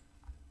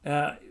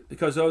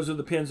because those are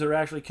the pins that are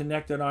actually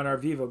connected on our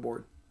Viva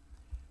board.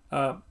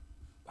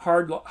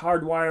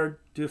 Hardwired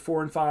to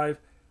 4 and 5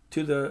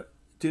 to the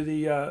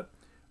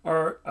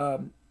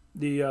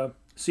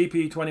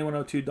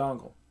CP2102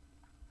 dongle.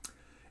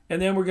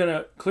 And then we're going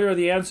to clear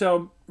the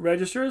ANSEL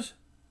registers,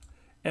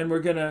 and we're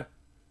going to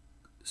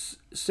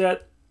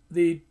set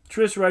the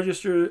TRIS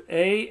register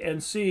A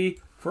and C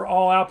for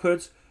all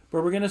outputs,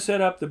 but we're going to set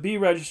up the B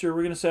register.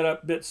 We're going to set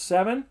up bit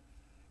 7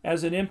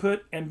 as an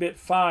input and bit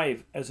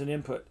 5 as an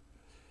input.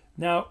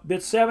 Now,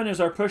 bit 7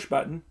 is our push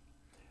button,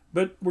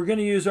 but we're going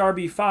to use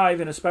RB5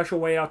 in a special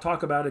way I'll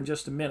talk about in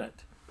just a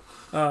minute.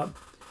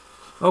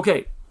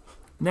 Okay,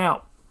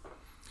 now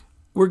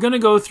we're going to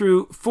go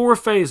through 4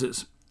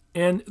 phases,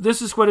 and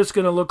this is what it's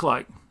going to look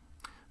like.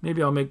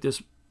 Maybe I'll make this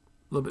a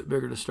little bit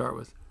bigger to start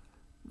with,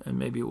 and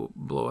maybe we'll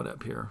blow it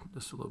up here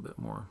just a little bit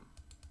more.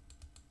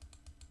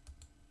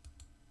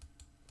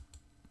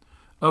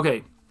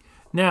 Okay,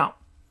 now,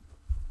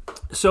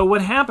 so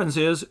what happens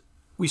is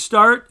we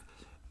start,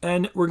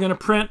 and we're going to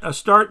print a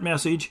start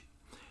message,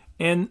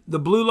 and the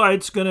blue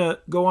light's going to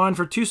go on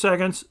for 2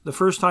 seconds, the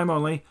first time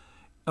only.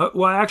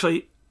 Well,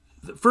 actually,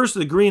 first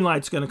the green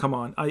light's going to come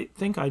on. I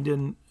think I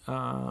didn't.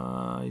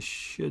 I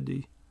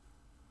should.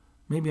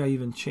 Maybe I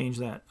even changed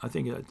that. I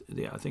think I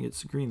think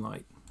it's the green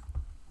light.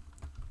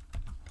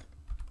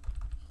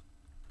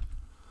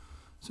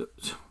 So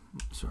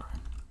sorry.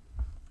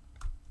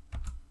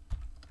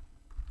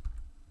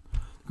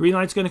 Green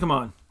light's going to come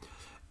on,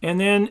 and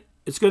then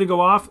it's going to go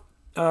off,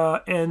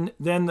 and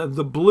then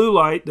the blue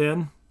light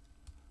then.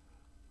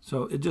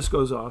 So it just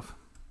goes off,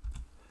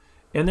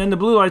 and then the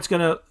blue light's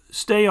going to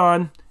stay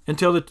on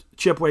until the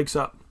chip wakes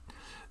up.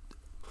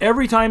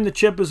 Every time the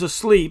chip is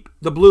asleep,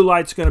 the blue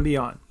light's going to be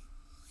on.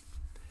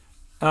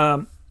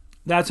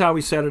 That's how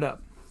we set it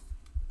up.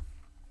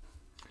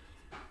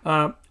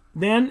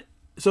 Then,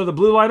 so the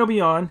blue light will be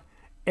on,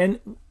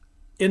 and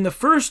in the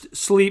first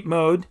sleep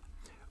mode,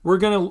 we're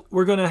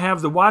gonna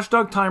have the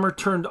watchdog timer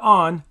turned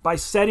on by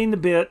setting the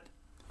bit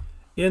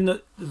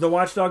in the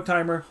watchdog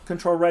timer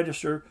control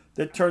register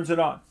that turns it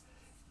on,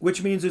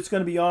 which means it's going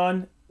to be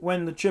on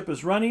when the chip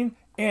is running,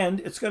 and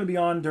it's going to be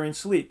on during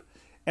sleep.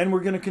 And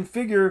we're going to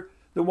configure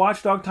the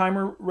watchdog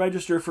timer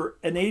register for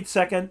an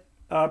 8-second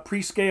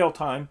pre-scale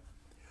time,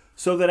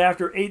 so that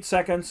after 8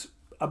 seconds,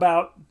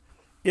 about,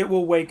 it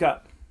will wake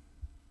up.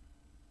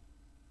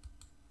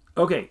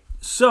 Okay,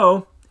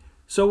 so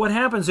what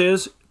happens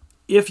is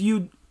if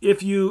you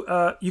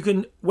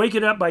can wake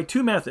it up by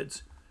 2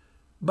 methods.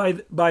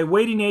 By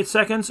waiting 8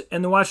 seconds,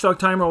 and the watchdog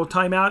timer will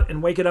time out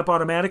and wake it up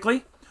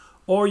automatically,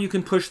 or you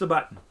can push the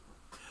button.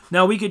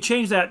 Now we could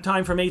change that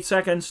time from 8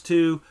 seconds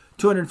to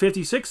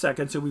 256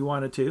 seconds if we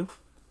wanted to,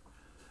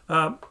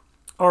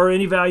 or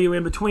any value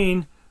in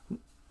between.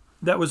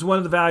 That was one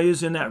of the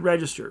values in that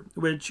register,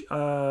 which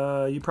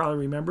you probably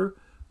remember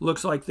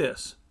looks like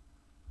this.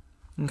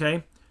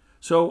 Okay,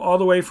 so all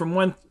the way from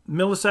 1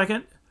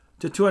 millisecond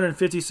to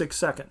 256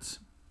 seconds.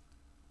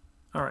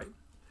 All right.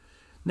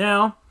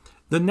 Now,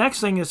 the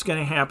next thing that's going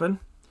to happen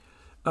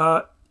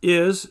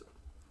is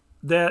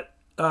that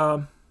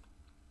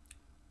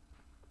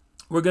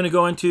we're going to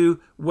go into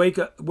we're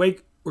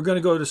going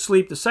to go to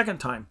sleep the second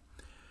time.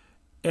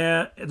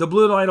 And the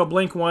blue light will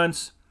blink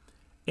once,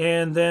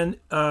 and then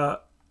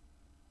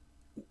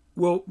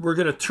we're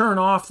going to turn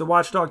off the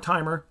watchdog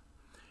timer,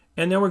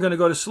 and then we're going to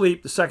go to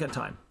sleep the second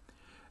time.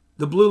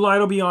 The blue light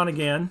will be on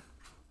again,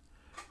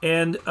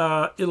 and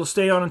it'll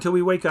stay on until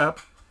we wake up.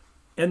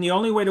 And the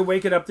only way to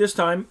wake it up this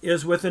time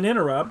is with an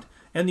interrupt.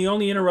 and the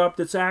only interrupt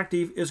that's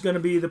active is going to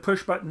be the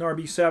push button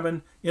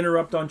RB7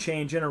 interrupt on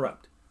change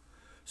interrupt.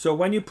 So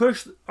when you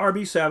push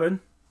RB7,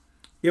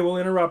 it will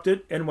interrupt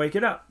it and wake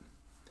it up.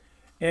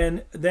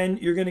 And then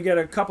you're going to get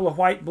a couple of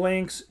white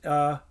blinks,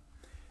 and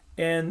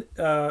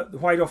the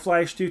white will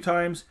flash 2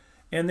 times,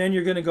 and then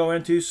you're going to go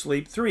into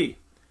sleep 3.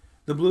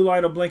 The blue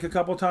light will blink a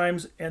couple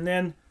times, and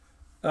then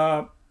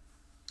now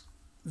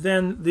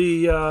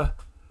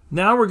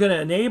we're going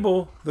to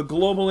enable the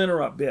global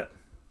interrupt bit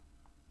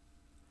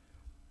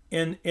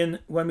in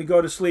when we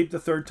go to sleep the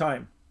 3rd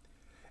time.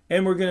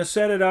 And we're going to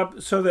set it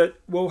up so that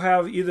we'll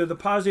have either the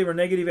positive or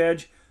negative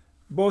edge.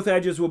 Both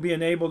edges will be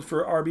enabled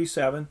for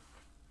RB7,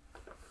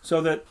 so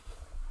that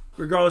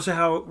regardless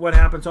of what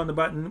happens on the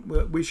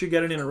button, we should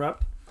get an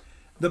interrupt.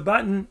 The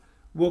button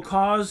will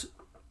cause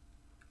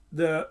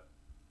the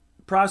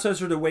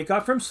processor to wake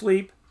up from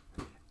sleep,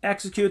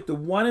 execute the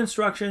one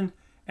instruction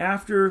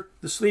after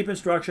the sleep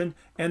instruction,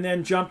 and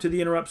then jump to the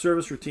interrupt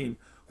service routine,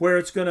 where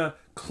it's going to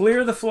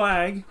clear the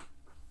flag,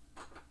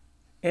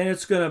 and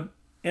it's going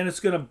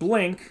to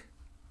blink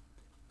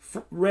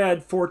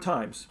red 4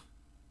 times.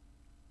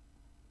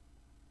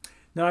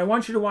 Now I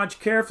want you to watch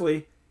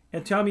carefully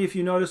and tell me if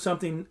you notice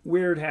something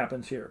weird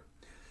happens here.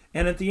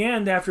 And at the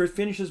end, after it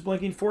finishes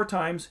blinking 4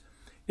 times,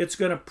 it's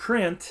going to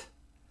print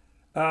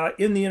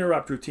in the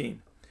interrupt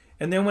routine.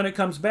 And then when it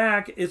comes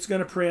back, it's going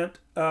to print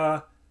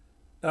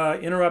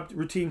interrupt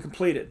routine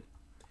completed.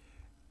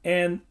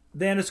 And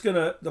then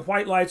the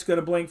white light's going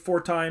to blink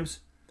 4 times,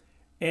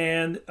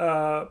 and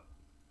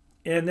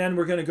then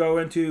we're going to go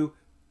into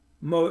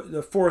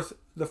the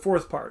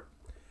fourth part.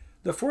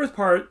 The fourth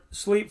part,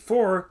 sleep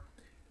 4,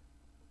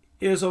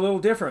 is a little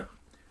different.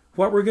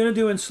 What we're going to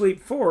do in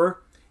sleep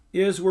 4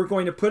 is we're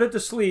going to put it to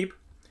sleep,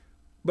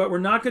 but we're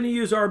not going to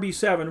use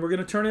RB7. We're going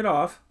to turn it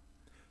off.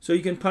 So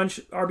you can punch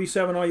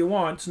RB7 all you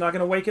want. It's not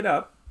going to wake it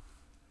up.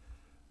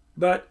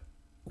 But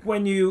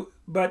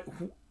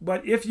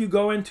if you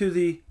go into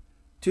the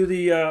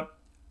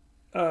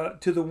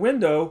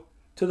window,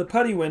 to the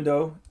putty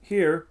window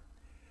here,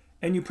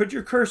 and you put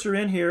your cursor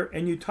in here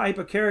and you type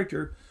a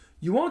character,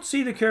 you won't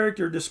see the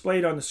character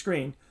displayed on the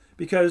screen,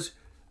 because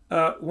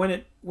when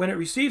it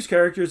receives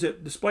characters,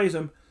 it displays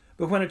them,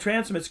 but when it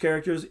transmits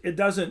characters, it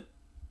doesn't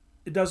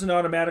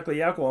automatically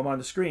echo them on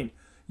the screen.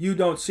 You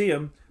don't see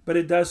them, but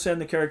it does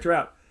send the character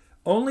out.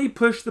 Only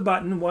push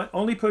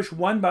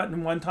one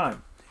button one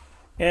time.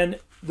 And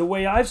the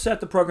way I've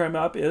set the program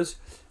up is,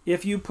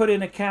 if you put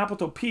in a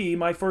capital P,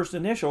 my first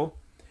initial,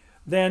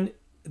 then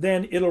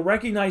it'll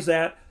recognize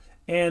that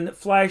and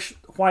flash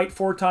white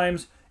 4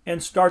 times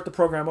and start the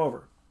program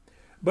over.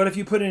 But if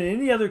you put in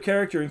any other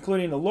character,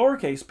 including the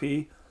lowercase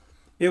p,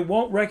 it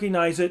won't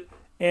recognize it,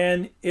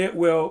 and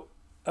it'll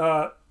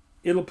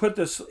put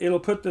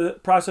the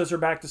processor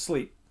back to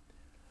sleep.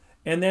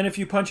 And then if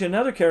you punch in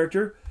another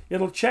character,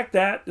 it'll check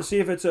that to see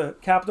if it's a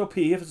capital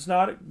P. If it's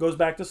not, it goes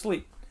back to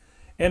sleep.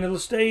 And it'll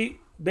stay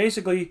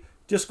basically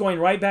just going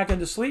right back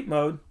into sleep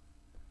mode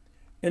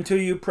until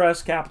you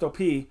press capital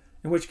P,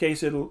 in which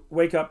case it'll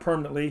wake up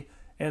permanently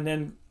and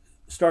then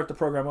start the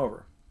program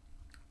over.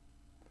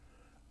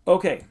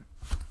 Okay,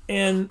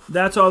 and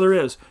that's all there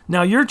is.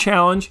 Now your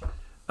challenge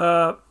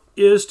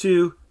is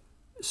to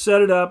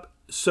set it up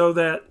so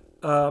that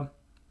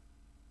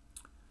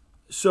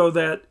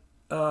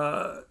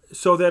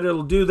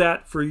it'll do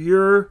that for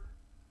your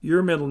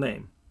middle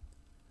name,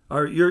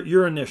 or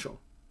your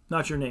initial,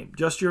 not your name,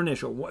 just your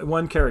initial,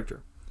 one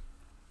character.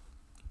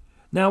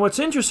 Now what's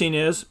interesting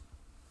is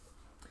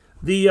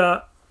the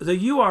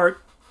UART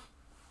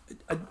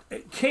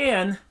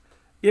can,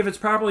 if it's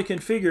properly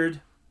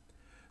configured,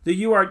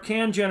 the UART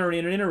can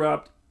generate an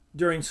interrupt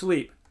during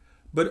sleep,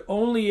 but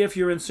only if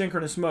you're in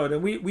synchronous mode.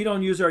 And we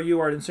don't use our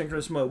UART in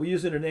synchronous mode. We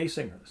use it in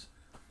asynchronous.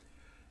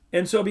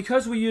 And so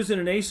because we use it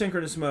in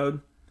asynchronous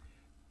mode,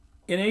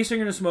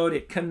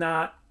 it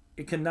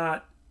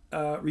cannot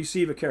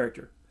receive a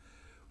character,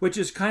 which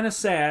is kind of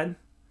sad.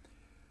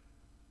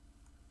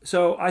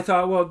 So I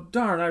thought, well,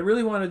 darn, I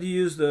really wanted to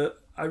use the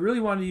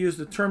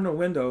terminal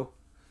window,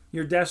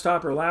 your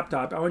desktop or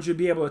laptop. I want you to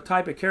be able to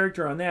type a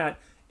character on that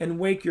and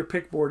wake your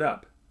PIC-board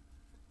up.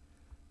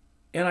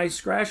 And I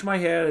scratched my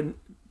head and,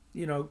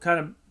 kind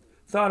of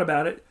thought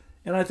about it.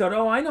 And I thought,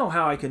 oh, I know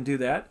how I can do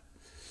that.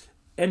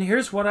 And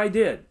here's what I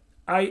did.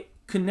 I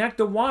connect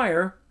a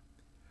wire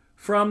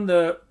from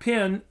the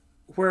pin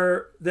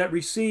that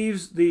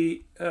receives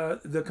the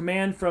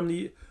command from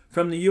the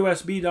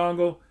USB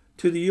dongle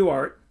to the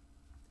UART.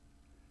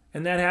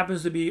 And that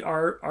happens to be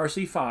our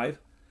RC5.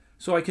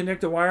 So I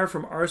connect a wire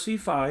from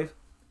RC5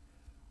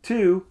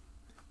 to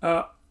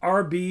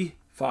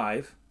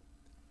RB5.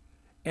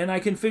 And I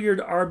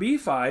configured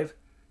RB5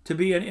 to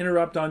be an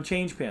interrupt on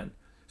change pin.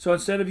 So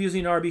instead of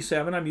using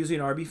RB7, I'm using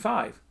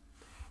RB5.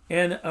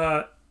 And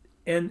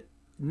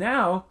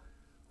now,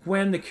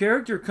 when the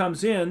character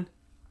comes in,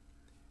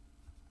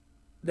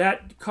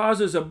 that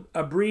causes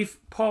a brief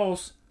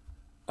pulse.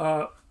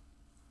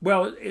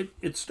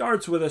 It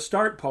starts with a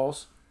start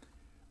pulse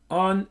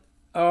on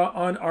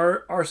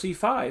our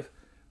RC5,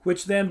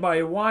 which then by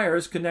a wire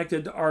is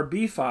connected to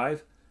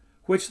RB5,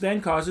 which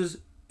then causes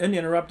an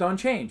interrupt on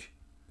change.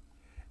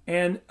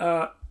 And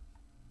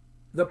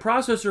the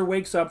processor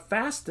wakes up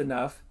fast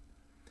enough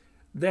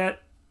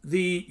that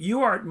the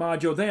UART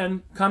module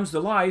then comes to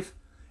life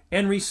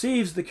and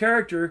receives the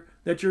character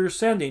that you're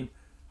sending,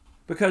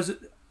 because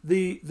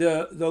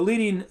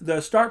the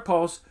start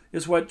pulse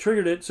is what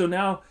triggered it. So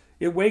now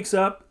it wakes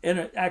up and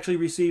it actually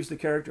receives the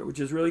character, which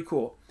is really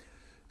cool.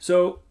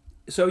 So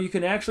you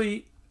can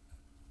actually,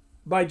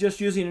 by just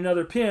using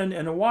another pin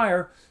and a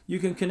wire, you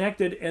can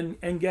connect it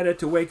and get it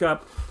to wake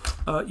up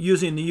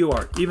using the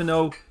UART, even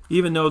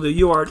though the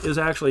UART is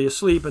actually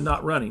asleep and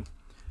not running.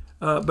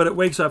 But it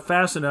wakes up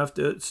fast enough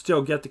to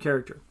still get the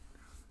character.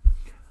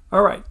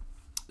 All right,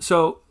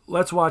 so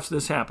let's watch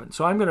this happen.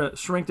 So I'm going to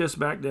shrink this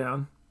back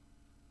down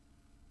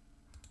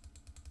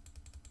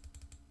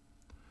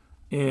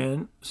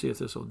and see if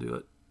this will do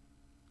it.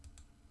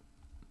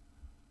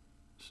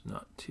 It's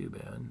not too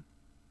bad.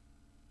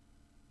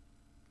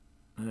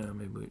 Yeah,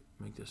 maybe we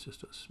make this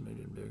just a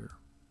smidgen bigger.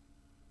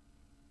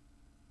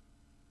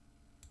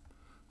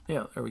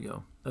 Yeah, there we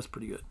go. That's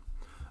pretty good.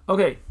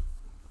 Okay.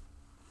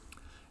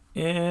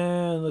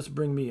 And let's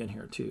bring me in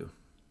here too.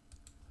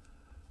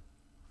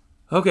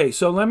 Okay,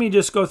 so let me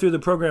just go through the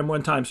program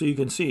one time so you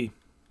can see.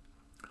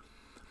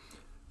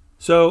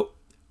 So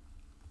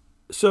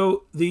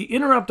the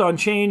interrupt on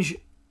change,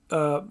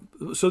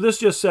 so this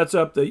just sets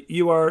up the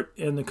UART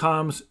and the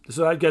comms,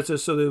 so that gets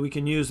us so that we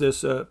can use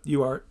this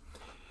UART.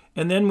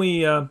 And then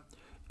we and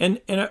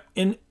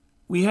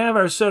we have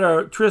our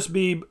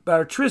TRISC-B,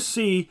 our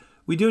TRISC-C.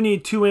 We do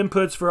need 2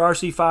 inputs for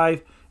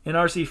RC5 and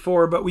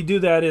RC4, but we do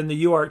that in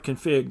the UART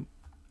config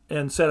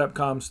and setup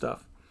comm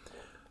stuff.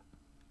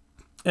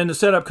 And the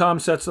setup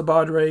comm sets the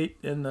baud rate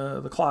and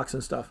the clocks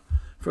and stuff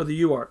for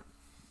the UART.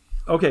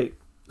 Okay,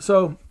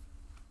 so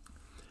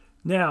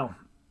now,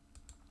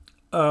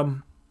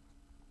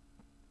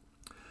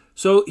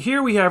 so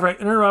here we have our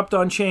interrupt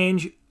on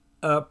change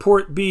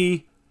port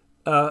B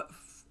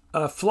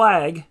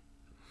flag,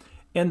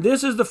 and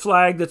this is the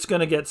flag that's going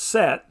to get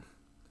set.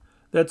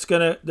 That's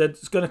going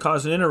to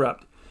cause an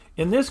interrupt.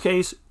 In this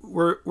case,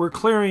 we're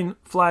clearing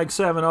flag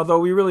 7, although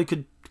we really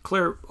could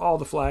clear all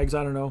the flags.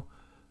 I don't know.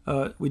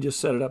 We just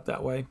set it up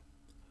that way.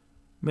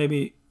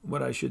 Maybe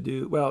what I should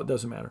do, well, it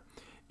doesn't matter.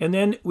 And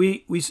then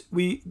we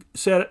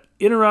set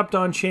interrupt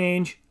on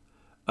change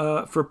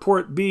for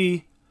port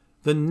B,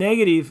 the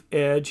negative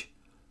edge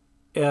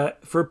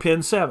for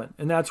pin 7.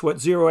 And that's what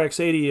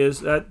 0x80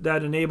 is.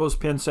 That enables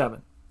pin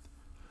 7.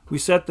 We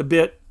set the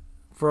bit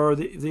for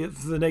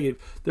the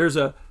negative. There's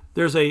a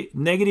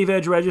negative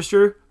edge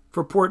register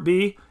for port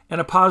B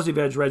and a positive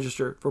edge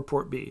register for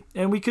port B.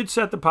 And we could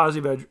set the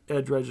positive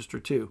edge register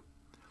too.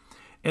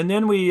 And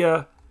then we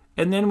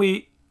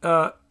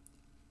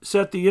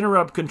set the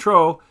interrupt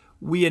control.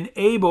 We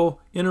enable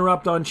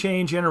interrupt on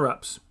change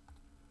interrupts,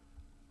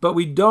 but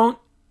we don't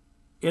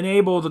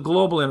enable the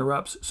global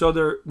interrupts, so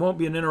there won't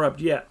be an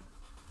interrupt yet.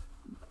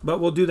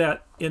 But we'll do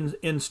that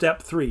in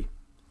step 3,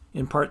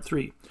 in part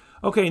 3.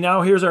 Okay,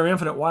 now here's our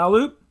infinite while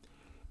loop.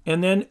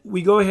 And then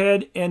we go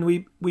ahead and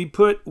we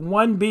put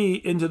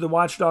 1B into the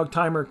watchdog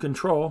timer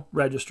control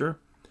register,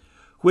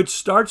 which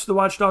starts the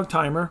watchdog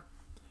timer.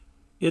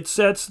 It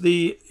sets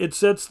the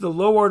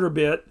low order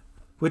bit,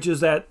 which is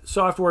that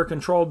software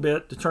controlled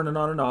bit to turn it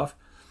on and off,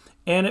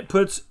 and it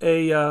puts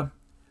the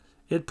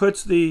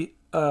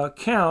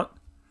count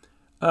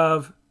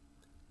of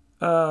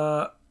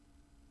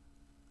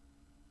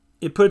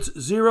it puts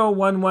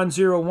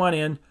 01101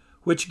 in,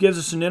 which gives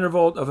us an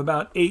interval of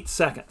about 8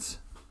 seconds.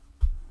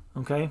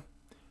 Okay,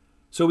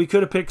 so we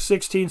could have picked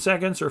 16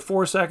 seconds or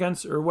 4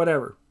 seconds or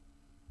whatever.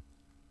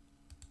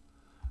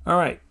 All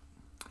right,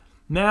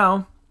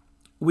 now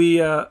we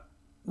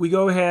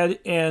go ahead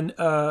and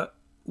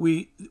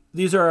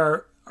these are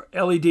our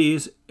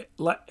LEDs,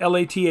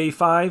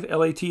 LATA5,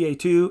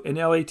 LATA2, and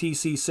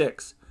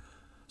LATC6.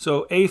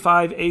 So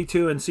A5,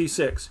 A2, and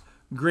C6,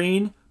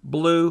 green,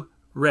 blue,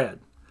 red.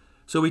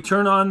 So we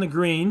turn on the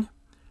green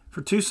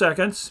for 2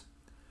 seconds,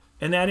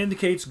 and that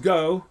indicates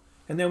go.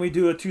 And then we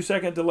do a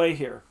 2-second delay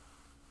here.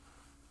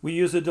 We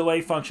use the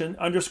delay function,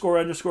 underscore,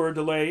 underscore,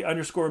 delay,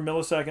 underscore,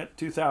 millisecond,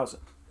 2000.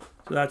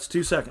 So that's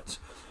 2 seconds.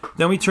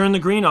 Then we turn the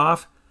green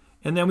off,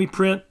 and then we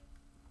print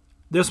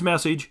this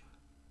message,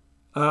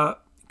 a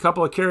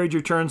couple of carriage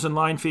returns and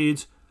line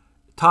feeds,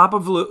 top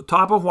of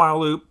while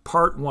loop,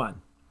 part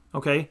 1.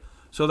 Okay,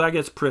 so that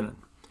gets printed.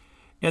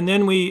 And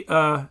then we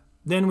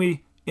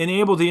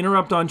enable the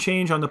interrupt on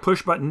change on the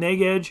push button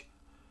neg edge,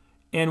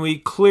 and we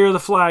clear the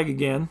flag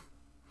again.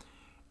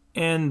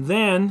 And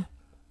then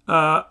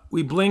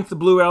we blink the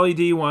blue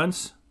LED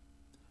once,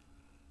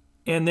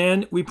 and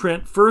then we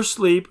print first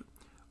sleep,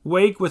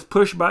 wake with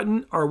push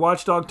button or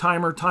watchdog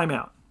timer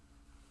timeout.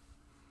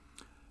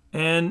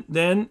 And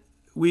then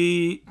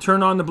we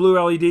turn on the blue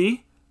LED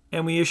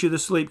and we issue the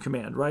sleep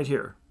command right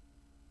here.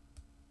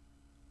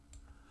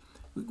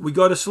 We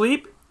go to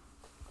sleep,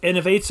 and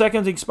if 8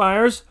 seconds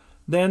expires,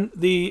 then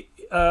the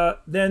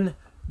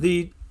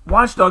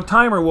watchdog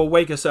timer will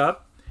wake us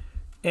up.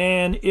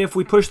 And if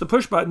we push the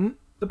push button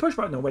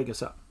will wake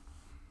us up.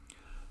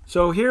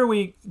 So here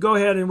we go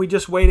ahead and we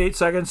just wait 8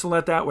 seconds and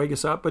let that wake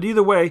us up. But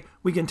either way,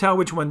 we can tell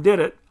which one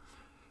did it.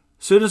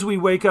 As soon as we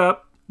wake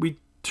up, we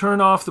turn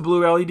off the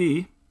blue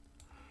LED,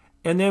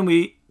 and then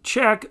we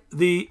check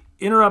the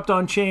interrupt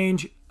on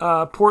change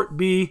port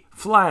B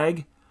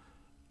flag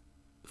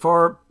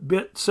for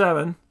bit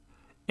 7,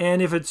 and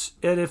if it's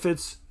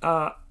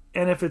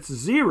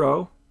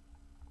 0,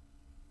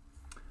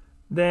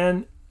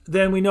 then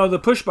we know the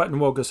push button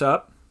woke us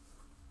up.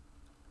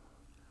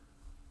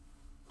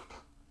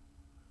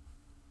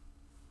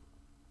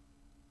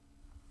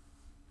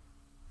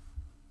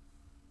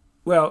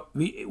 Well,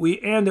 we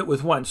end it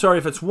with 1. Sorry,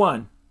 if it's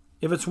 1.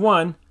 If it's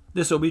 1,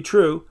 this will be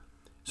true.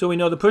 So we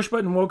know the push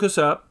button woke us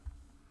up,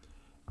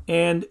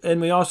 and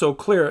we also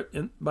clear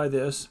it by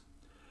this.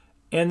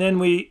 And then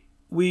we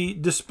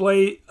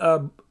display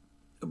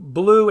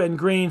blue and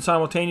green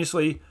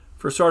simultaneously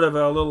for sort of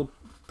a little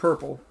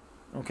purple,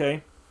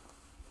 okay?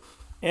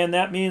 And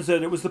that means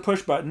that it was the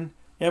push button,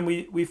 and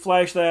we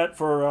flash that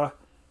for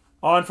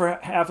on for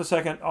half a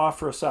second, off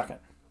for a second.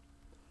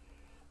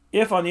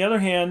 If, on the other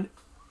hand,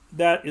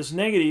 that is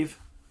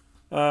negative,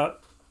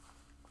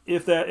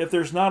 if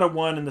there's not a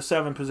 1 in the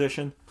 7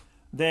 position,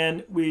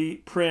 then we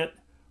print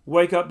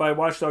wake up by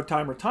watchdog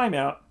timer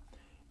timeout,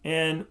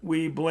 and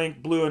we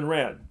blink blue and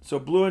red. So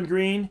blue and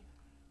green,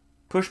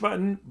 push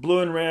button, blue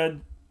and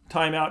red,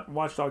 timeout,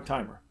 watchdog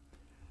timer.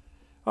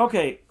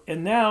 Okay,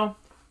 and now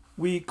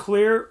we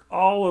clear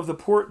all of the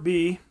port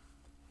B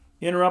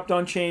interrupt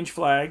on change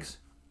flags.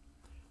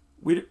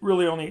 We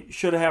really only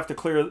should have to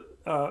clear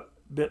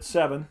bit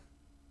 7.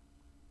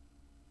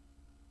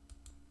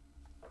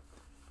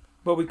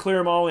 But we clear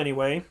them all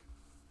anyway.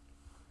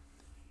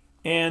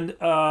 And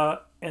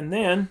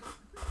then,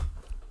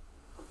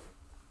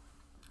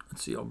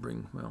 let's see, I'll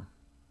bring, well.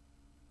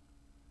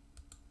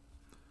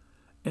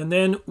 And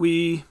then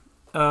we,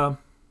 I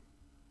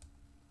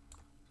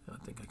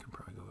think I can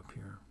probably go up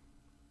here.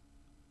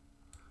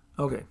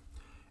 Okay.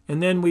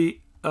 And then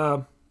we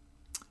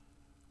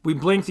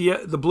blink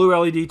the blue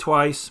LED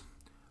twice.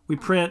 We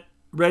print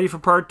ready for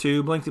part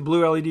 2, blink the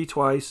blue LED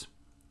twice.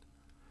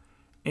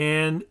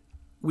 And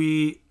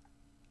we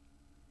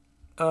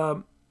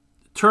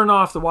turn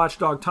off the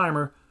watchdog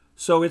timer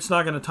so it's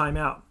not going to time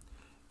out.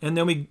 And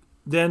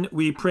then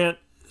we print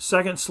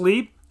second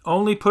sleep,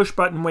 only push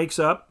button wakes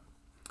up.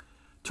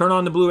 Turn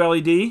on the blue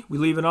LED, we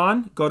leave it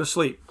on, go to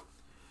sleep.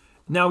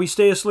 Now we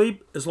stay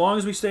asleep. As long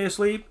as we stay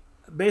asleep,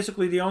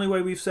 basically the only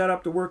way we've set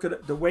up to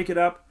wake it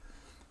up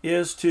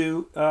is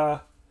to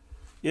push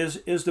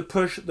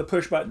the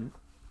push button,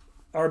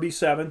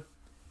 RB7.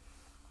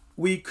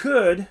 We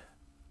could,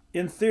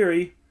 in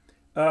theory,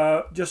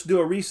 just do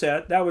a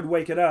reset. That would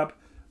wake it up,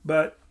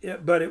 but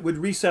it would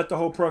reset the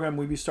whole program.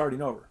 We'd be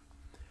starting over.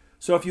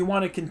 So if you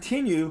want to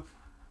continue,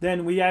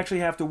 then we actually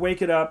have to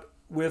wake it up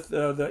with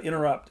the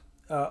interrupt.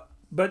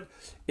 But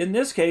in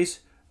this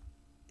case,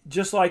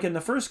 just like in the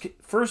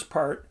first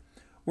part,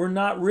 we're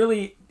not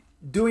really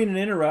doing an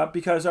interrupt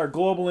because our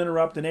global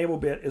interrupt enable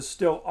bit is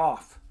still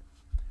off.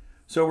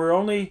 So we're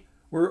only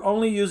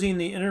using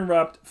the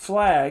interrupt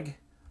flag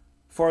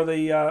for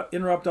the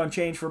interrupt on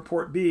change for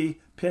port B,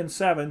 pin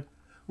 7.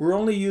 We're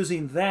only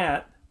using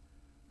that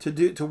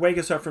to wake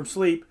us up from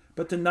sleep,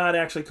 but to not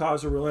actually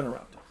cause a real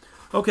interrupt.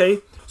 Okay,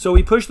 so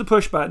we push the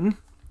push button,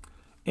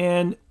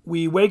 and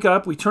we wake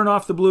up. We turn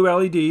off the blue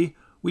LED.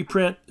 We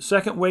print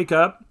second wake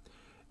up,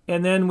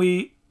 and then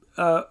we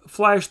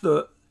flash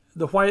the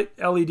white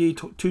LED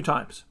 2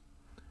 times.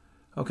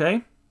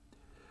 Okay.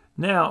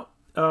 Now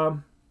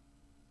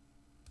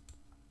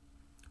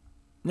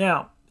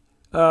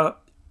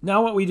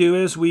what we do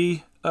is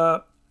we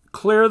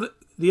clear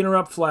the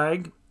interrupt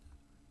flag,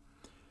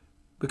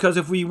 because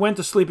if we went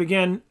to sleep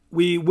again,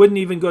 we wouldn't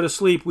even go to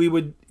sleep. We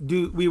would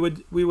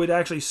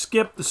actually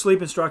skip the sleep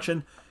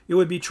instruction. It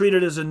would be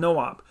treated as a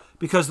no-op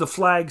because the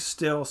flag's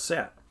still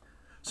set.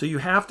 So you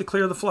have to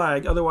clear the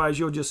flag, otherwise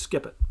you'll just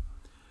skip it.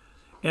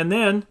 And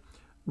then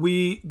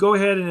we go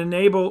ahead and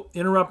enable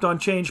interrupt on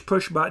change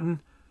push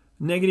button,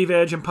 negative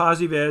edge and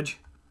positive edge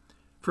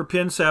for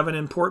pin 7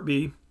 and port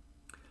B.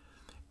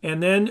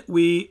 And then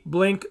we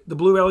blink the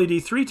blue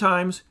LED 3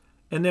 times,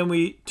 and then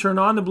we turn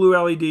on the blue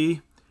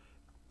LED.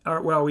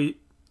 Well, we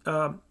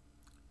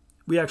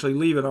actually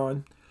leave it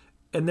on.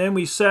 And then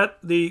we set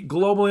the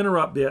global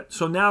interrupt bit.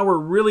 So now we're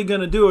really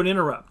going to do an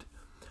interrupt.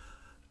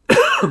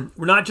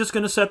 We're not just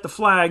going to set the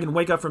flag and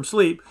wake up from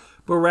sleep,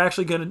 but we're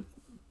actually going to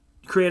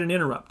create an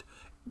interrupt,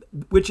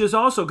 which is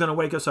also going to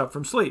wake us up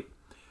from sleep.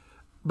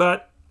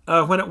 But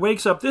when it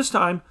wakes up this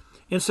time,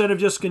 instead of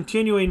just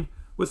continuing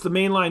with the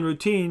mainline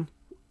routine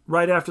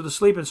right after the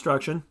sleep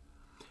instruction,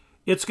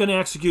 it's going to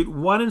execute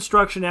one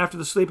instruction after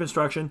the sleep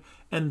instruction,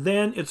 and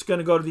then it's going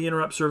to go to the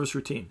interrupt service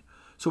routine.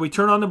 So we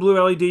turn on the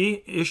blue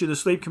LED, issue the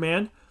sleep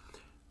command.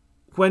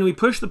 When we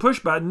push the push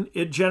button,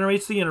 it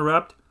generates the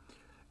interrupt.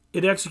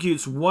 It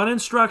executes one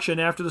instruction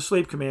after the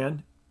sleep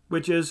command,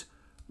 which is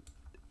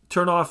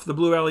turn off the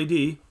blue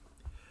LED.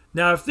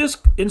 Now, if this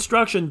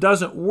instruction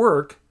doesn't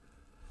work,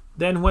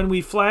 then when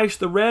we flash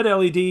the red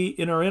LED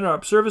in our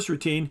interrupt service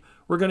routine,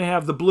 we're going to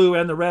have the blue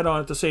and the red on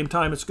at the same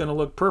time. It's going to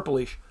look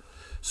purplish.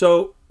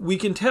 So we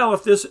can tell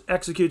if this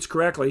executes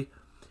correctly.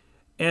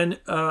 And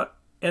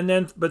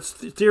then, but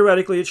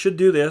theoretically, it should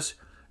do this.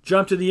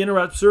 Jump to the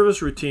interrupt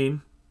service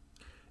routine,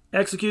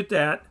 execute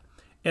that,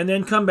 and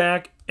then come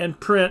back and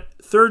print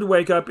third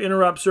wake up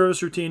interrupt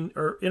service routine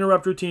or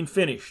interrupt routine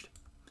finished.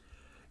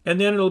 And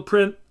then it'll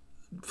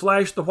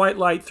flash the white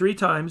light 3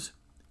 times.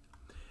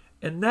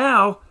 And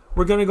now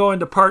we're going to go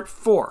into part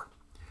 4.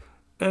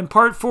 And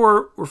part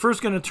 4, we're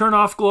first going to turn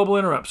off global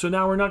interrupt. So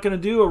now we're not going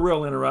to do a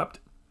real interrupt,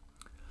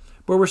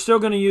 but we're still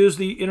going to use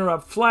the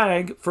interrupt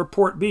flag for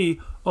port B,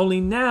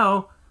 only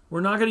now we're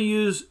not going to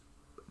use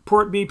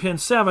port B pin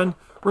 7,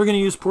 we're going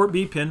to use port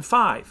B pin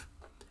 5.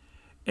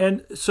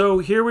 And so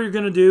here we're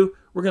going to do,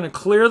 we're going to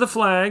clear the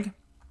flag,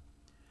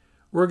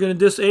 we're going to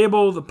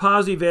disable the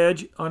positive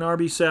edge on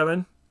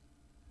RB7,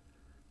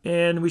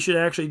 and we should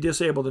actually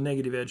disable the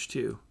negative edge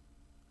too.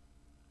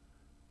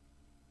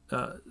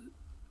 Oh,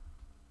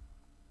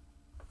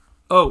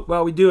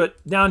 well, we do it,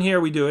 down here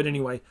we do it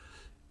anyway.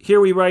 Here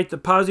we write the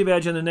positive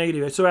edge and the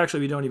negative edge, so actually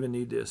we don't even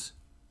need this.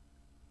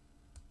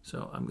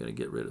 So I'm going to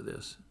get rid of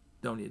this.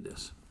 Don't need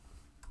this.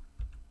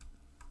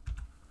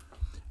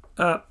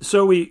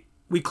 So we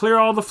clear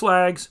all the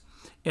flags,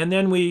 and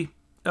then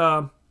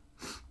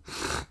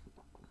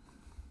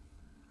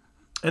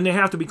and they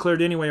have to be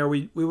cleared anyway, or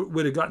we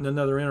would have gotten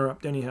another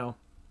interrupt anyhow.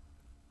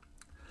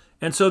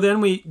 And so then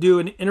we do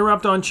an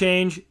interrupt on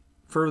change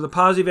for the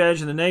positive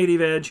edge and the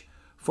negative edge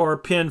for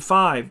pin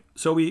 5.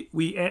 So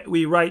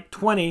we write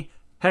 20,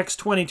 hex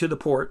 20 to the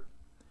port,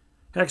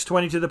 hex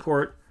 20 to the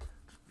port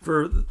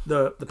for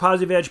the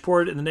positive edge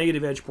port and the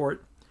negative edge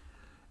port.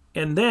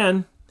 And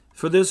then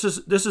for this is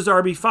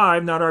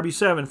RB5, not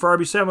RB7. For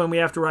RB7 we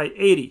have to write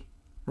 80,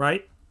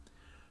 right?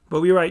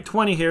 But we write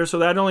 20 here, so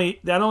that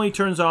only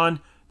turns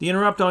on the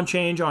interrupt on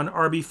change on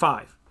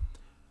RB5.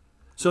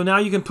 So now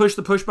you can push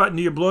the push button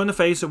till you're blue in the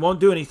face. It won't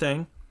do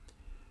anything.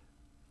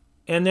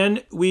 And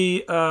then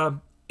we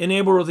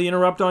enable the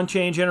interrupt on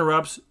change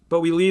interrupts,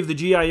 but we leave the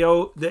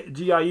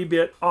GIE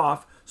bit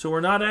off, so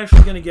we're not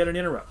actually going to get an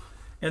interrupt.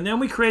 And then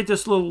we create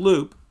this little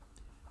loop,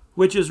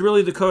 which is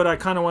really the code I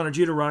kind of wanted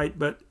you to write,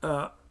 but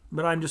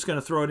I'm just going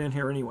to throw it in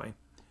here anyway.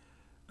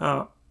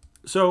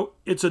 So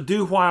it's a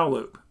do-while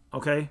loop,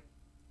 okay?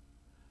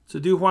 It's a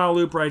do-while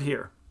loop right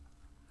here.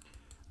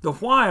 The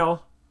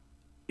while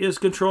is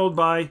controlled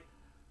by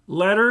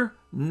letter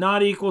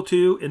not equal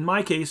to, in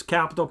my case,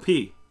 capital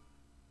P.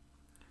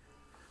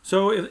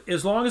 So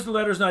as long as the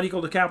letter is not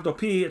equal to capital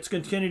P, it's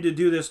continuing to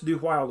do this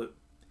do-while loop.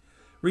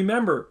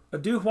 Remember, a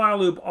do-while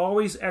loop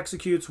always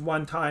executes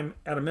one time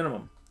at a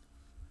minimum.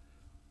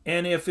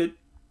 And if it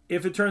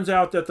turns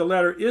out that the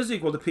letter is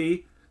equal to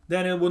P,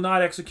 then it will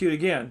not execute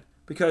again,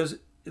 because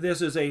this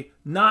is a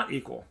not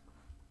equal.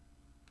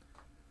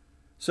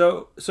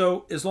 So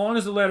as long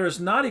as the letter is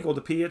not equal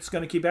to P, it's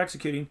going to keep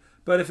executing.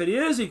 But if it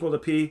is equal to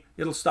P,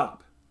 it'll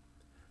stop.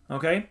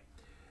 Okay?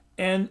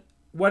 And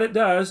what it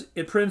does,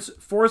 it prints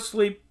fourth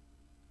sleep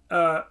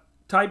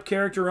type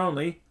character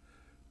only.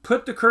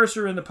 Put the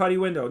cursor in the PuTTY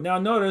window. Now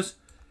notice,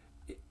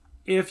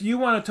 if you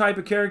want to type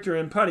a character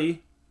in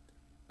PuTTY,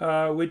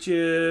 which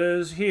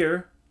is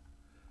here,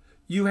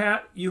 you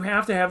have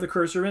to have the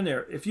cursor in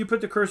there. If you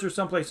put the cursor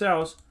someplace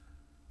else,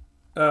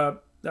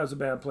 that's a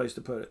bad place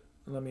to put it.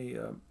 Let me,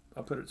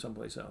 I'll put it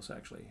someplace else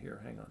actually. Here,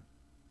 hang on.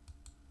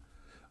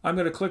 I'm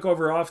going to click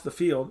over off the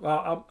field.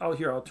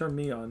 I'll turn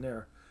me on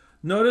there.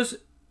 Notice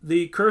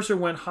the cursor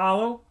went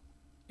hollow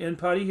in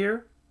PuTTY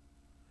here.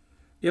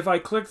 If I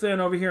click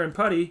then over here in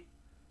PuTTY,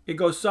 it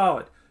goes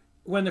solid.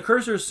 When the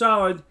cursor is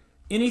solid,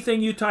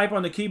 anything you type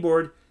on the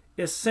keyboard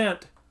is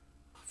sent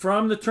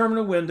from the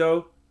terminal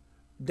window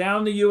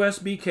down the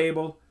USB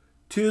cable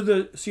to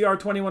the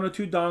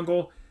CR2102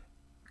 dongle,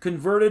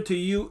 converted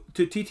to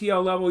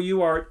TTL level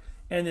UART,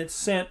 and it's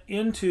sent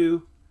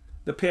into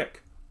the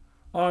PIC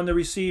on the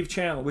receive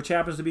channel, which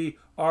happens to be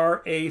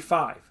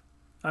RA5.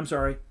 I'm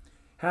sorry,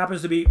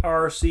 happens to be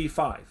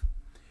RC5.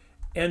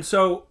 And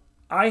so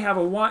I have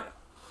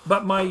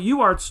but my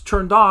UART's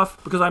turned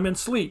off because I'm in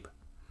sleep.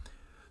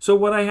 So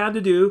what I had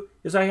to do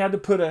is I had to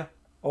put a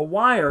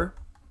wire.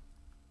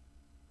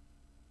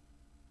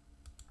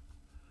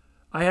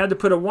 I had to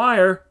put a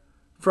wire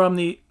from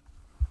the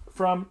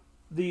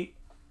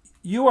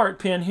UART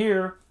pin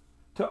here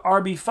to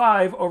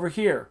RB5 over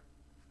here.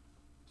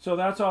 So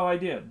that's all I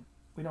did.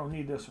 We don't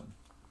need this one.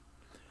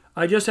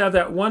 I just have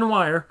that one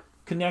wire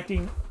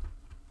connecting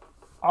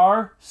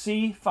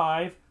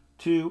RC5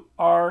 to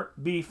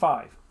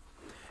RB5.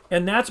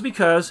 And that's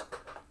because,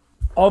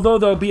 although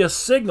there'll be a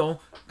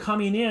signal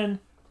coming in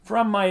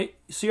from my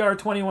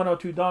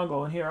CR2102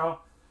 dongle, and here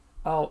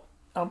I'll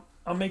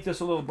make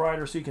this a little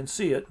brighter so you can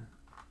see it,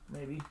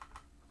 maybe.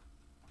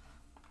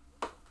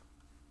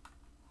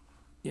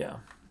 Yeah,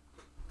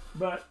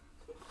 but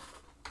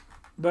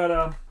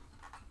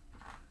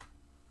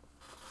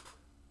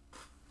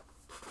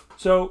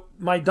so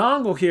my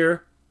dongle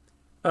here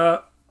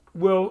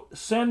will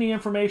send the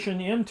information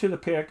into the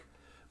PIC,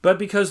 but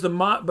because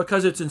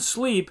it's in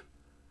sleep,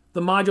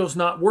 the module's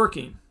not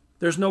working.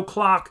 There's no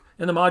clock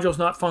and the module's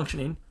not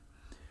functioning.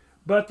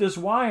 But this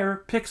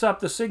wire picks up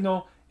the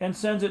signal and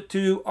sends it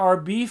to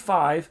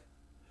RB5,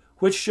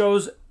 which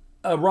shows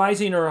a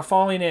rising or a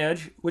falling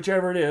edge,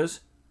 whichever it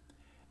is,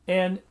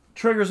 and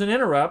triggers an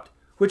interrupt,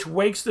 which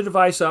wakes the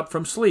device up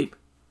from sleep.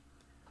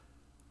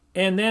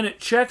 And then it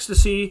checks to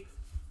see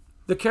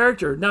the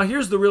character. Now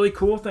here's the really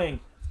cool thing.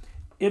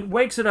 It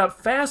wakes it up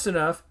fast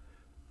enough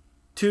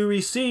to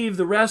receive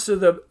the rest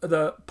of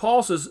the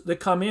pulses that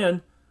come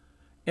in,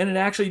 and it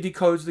actually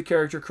decodes the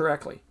character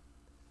correctly.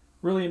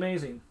 Really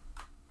amazing.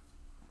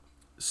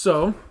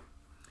 So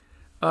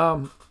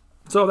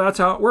that's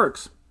how it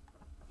works.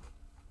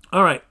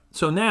 All right,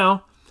 so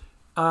now,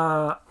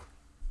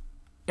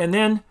 and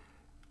then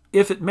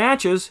if it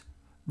matches,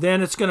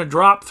 then it's going to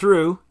drop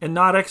through and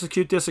not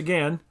execute this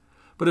again.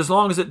 But as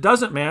long as it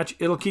doesn't match,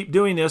 it'll keep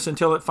doing this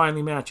until it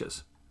finally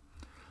matches.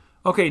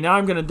 Okay, now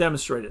I'm going to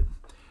demonstrate it.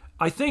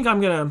 I think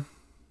I'm going to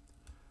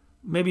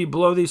maybe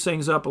blow these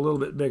things up a little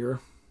bit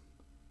bigger.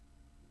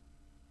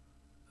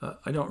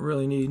 I don't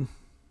really need...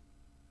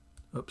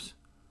 Oops.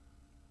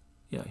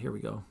 Yeah, here we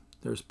go.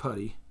 There's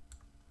putty.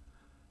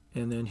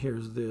 And then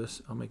here's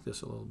this. I'll make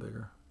this a little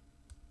bigger.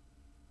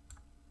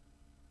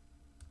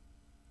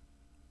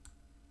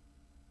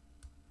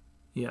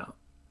 Yeah.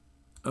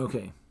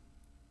 Okay.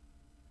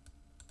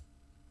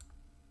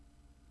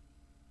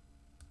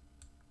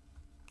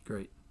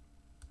 Great.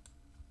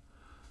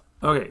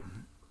 Okay.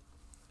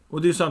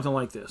 We'll do something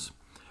like this.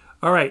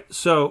 All right.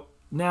 So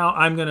now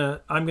I'm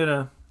gonna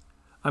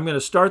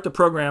start the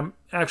program.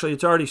 Actually,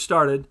 it's already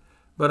started,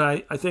 but I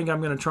think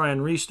I'm gonna try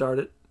and restart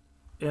it.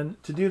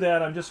 And to do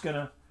that, I'm just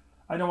gonna.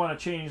 I don't want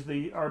to change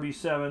the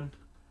RB7,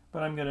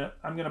 but I'm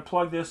gonna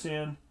plug this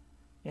in,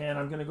 and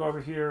I'm gonna go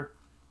over here,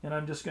 and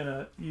I'm just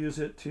gonna use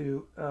it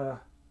to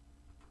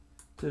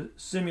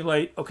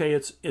simulate. Okay,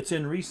 it's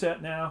in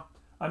reset now.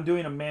 I'm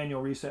doing a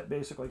manual reset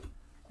basically,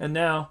 and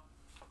now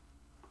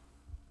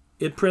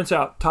it prints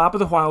out top of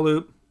the while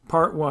loop,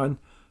 part 1,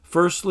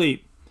 first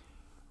sleep,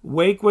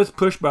 wake with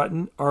push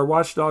button or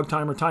watchdog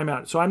timer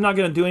timeout. So I'm not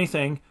going to do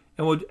anything,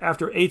 and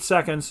after 8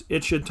 seconds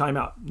it should time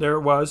out. There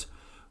it was.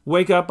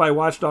 Wake up by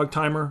watchdog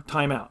timer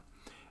timeout.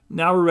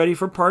 Now we're ready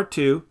for part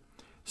 2.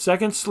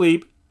 Second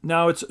sleep.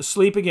 Now it's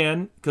sleep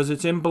again because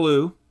it's in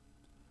blue.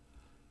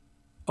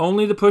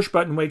 Only the push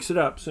button wakes it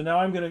up. So now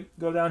I'm going to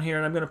go down here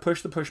and I'm going to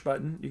push the push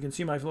button. You can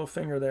see my little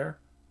finger there.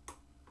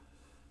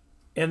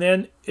 And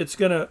then it's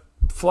going to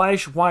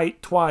flash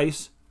white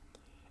twice.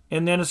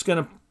 And then it's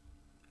going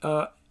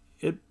to,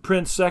 it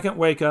prints second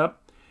wake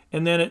up.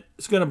 And then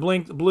it's going to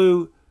blink the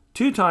blue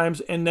 2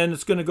 times. And then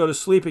it's going to go to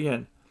sleep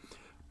again.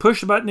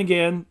 Push the button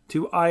again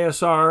to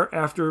ISR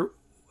after,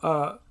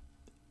 and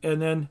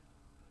then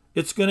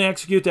it's going to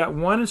execute that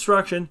one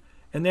instruction.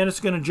 And then it's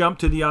going to jump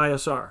to the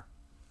ISR.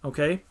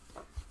 Okay?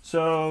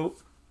 So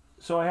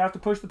I have to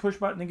push the push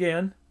button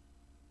again.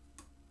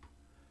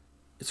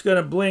 It's going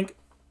to blink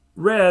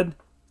red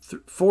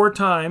 4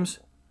 times.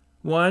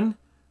 1,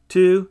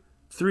 2,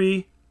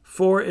 3,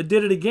 4. It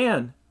did it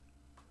again.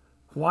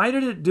 Why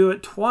did it do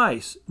it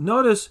twice?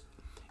 Notice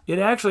it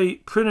actually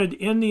printed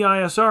in the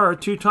ISR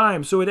 2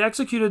 times. So it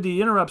executed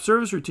the interrupt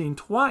service routine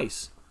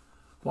twice.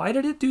 Why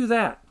did it do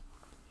that?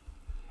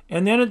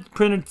 And then it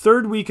printed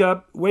third wake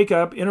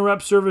up,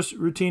 interrupt service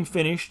routine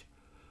finished.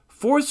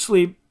 Fourth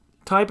sleep,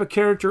 type a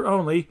character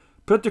only,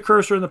 put the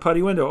cursor in the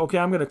putty window. Okay,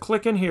 I'm going to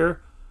click in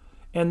here,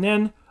 and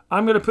then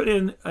I'm going to put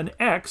in an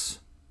X.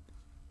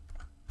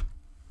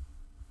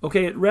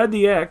 Okay, it read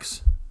the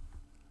X,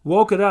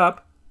 woke it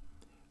up,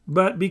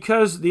 but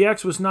because the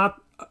X was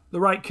not the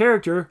right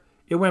character,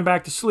 it went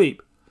back to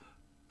sleep.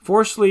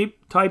 For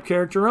sleep, type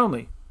character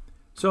only.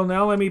 So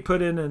now let me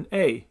put in an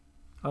A.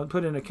 I'll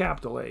put in a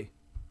capital A.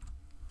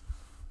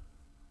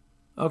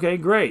 Okay,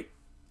 great.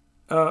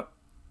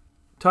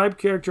 Type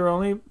character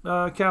only,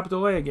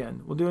 capital A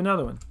again. We'll do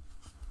another one.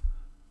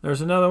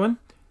 There's another one.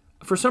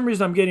 For some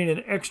reason, I'm getting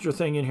an extra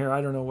thing in here.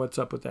 I don't know what's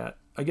up with that.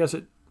 I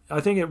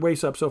think it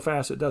wakes up so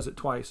fast it does it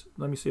twice.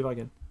 Let me see if I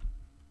can.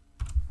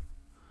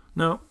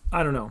 No,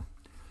 I don't know.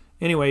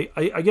 Anyway,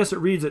 I guess it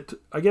reads it.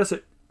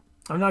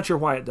 I'm not sure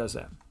why it does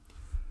that.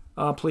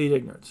 I'll plead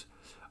ignorance.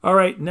 All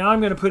right, now I'm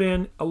going to put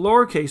in a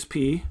lowercase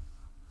p.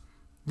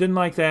 Didn't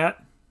like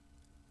that.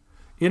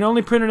 It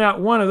only printed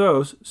out one of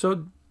those,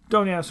 so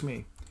don't ask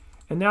me.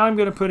 And now I'm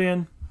going to put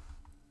in.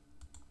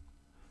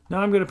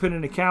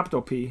 A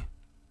capital P.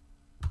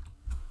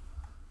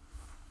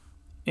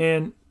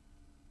 And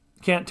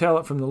can't tell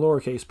it from the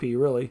lowercase p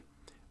really,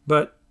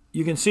 but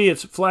you can see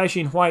it's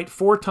flashing white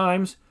 4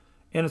 times,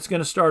 and it's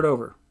going to start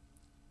over.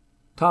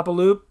 Top of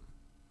loop,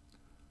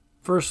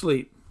 first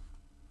sleep,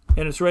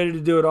 and it's ready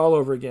to do it all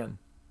over again.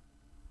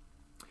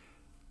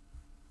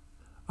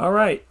 All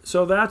right,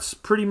 so that's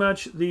pretty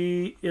much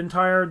the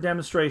entire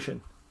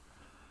demonstration.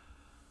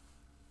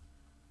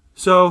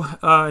 So,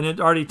 and it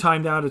already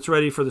timed out. It's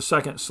ready for the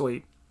second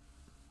sleep.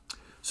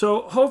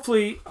 So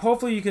hopefully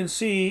you can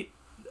see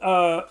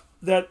that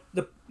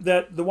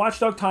the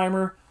watchdog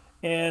timer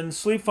and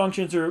sleep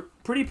functions are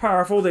pretty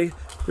powerful.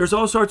 There's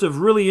all sorts of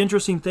really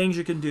interesting things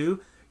you can do.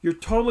 You're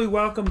totally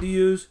welcome to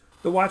use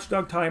the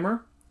Watchdog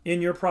timer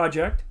in your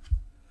project.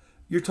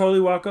 You're totally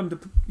welcome to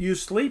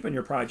use sleep in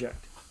your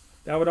project.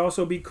 That would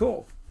also be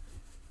cool.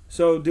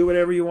 So do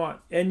whatever you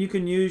want. And you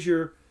can use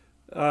your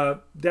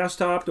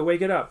desktop to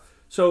wake it up.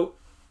 So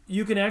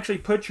you can actually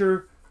put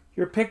your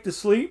pick to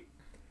sleep,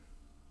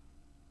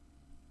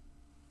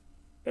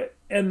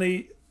 and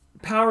the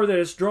power that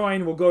it's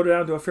drawing will go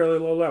down to a fairly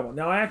low level.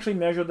 Now I actually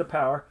measured the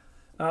power.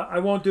 I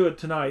won't do it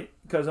tonight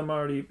because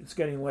it's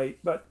getting late.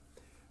 But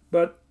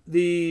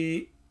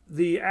the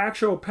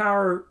actual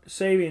power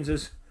savings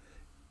is,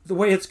 the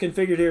way it's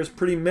configured here is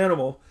pretty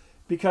minimal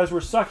because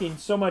we're sucking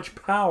so much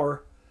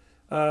power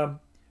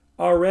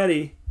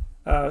already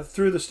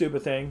through the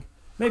stupid thing.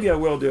 Maybe I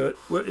will do it.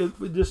 It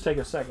would just take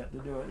a second to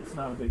do it. It's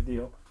not a big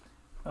deal.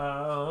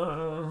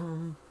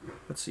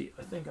 Let's see.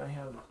 I think I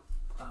have.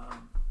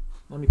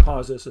 Let me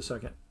pause this a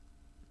second.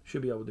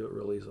 Should be able to do it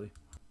real easily.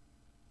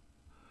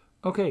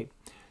 Okay,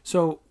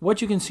 so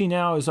what you can see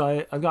now is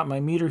I've got my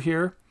meter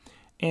here,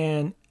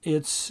 and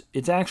it's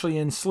actually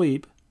in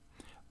sleep,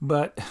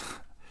 but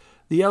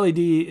the LED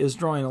is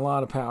drawing a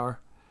lot of power.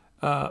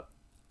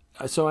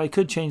 So I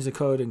could change the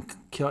code and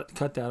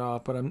cut that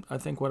off, but I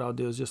think what I'll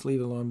do is just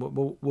leave it alone.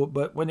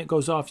 But when it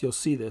goes off, you'll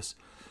see this.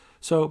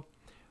 So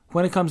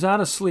when it comes out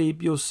of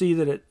sleep, you'll see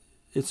that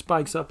it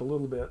spikes up a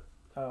little bit.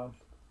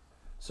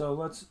 So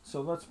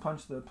let's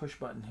punch the push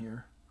button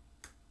here,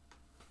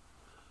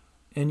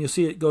 and you'll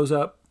see it goes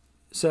up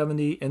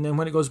 70, and then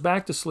when it goes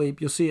back to sleep,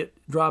 you'll see it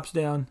drops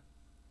down.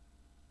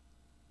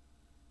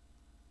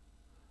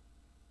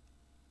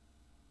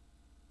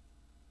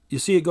 You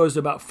see it goes to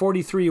about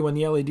 43 when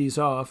the LED's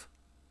off,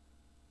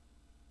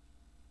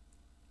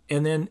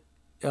 and then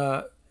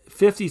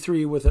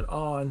 53 with it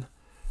on.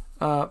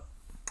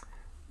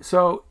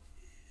 So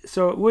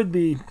it would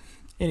be,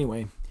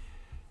 anyway.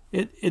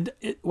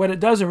 What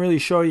it doesn't really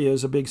show you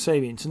is a big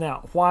savings.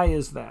 Now, why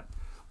is that?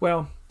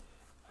 Well,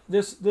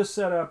 this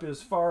setup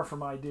is far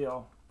from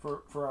ideal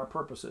for our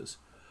purposes.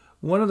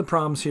 One of the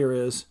problems here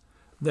is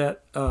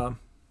that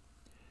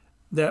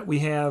that we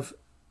have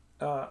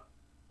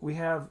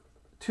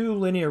two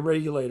linear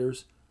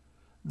regulators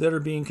that are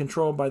being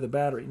controlled by the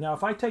battery. Now,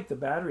 if I take the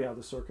battery out of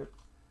the circuit,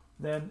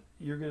 then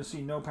you're going to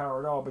see no power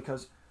at all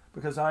because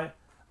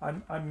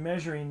I'm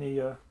measuring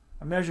the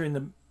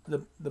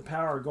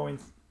power going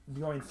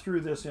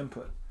through this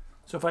input.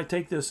 So if I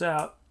take this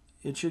out,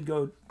 it should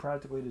go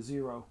practically to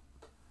zero.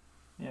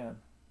 Yeah.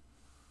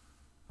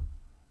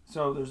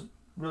 So there's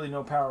really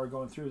no power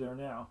going through there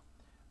now.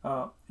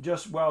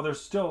 There's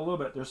still a little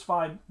bit. There's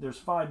 5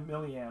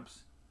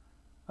 milliamps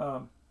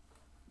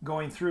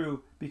going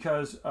through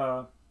because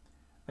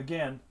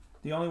again,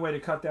 the only way to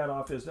cut that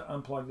off is to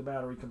unplug the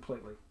battery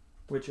completely.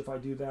 Which if I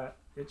do that,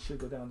 it should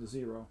go down to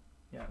zero.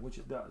 Yeah, which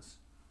it does.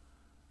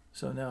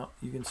 So now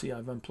you can see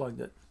I've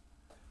unplugged it.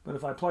 But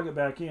if I plug it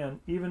back in,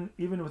 even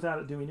without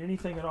it doing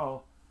anything at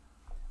all,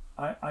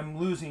 I'm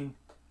losing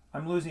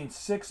 6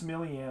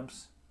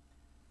 milliamps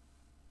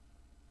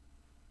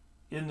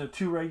in the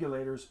two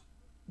regulators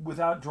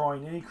without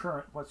drawing any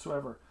current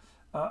whatsoever.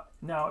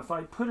 Now, if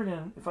I put it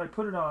on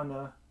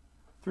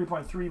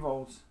 3.3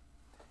 volts,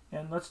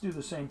 and let's do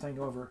the same thing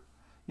over.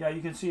 Yeah,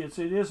 you can see it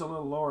is a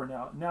little lower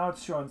now. Now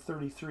it's showing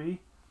 33,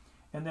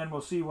 and then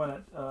we'll see when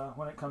it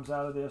comes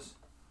out of this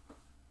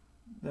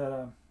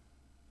that.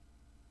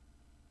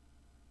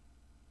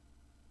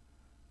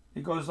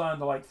 It goes down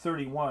to like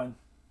 31,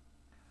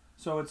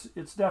 so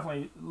it's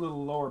definitely a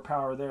little lower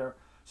power there.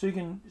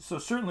 So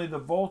certainly the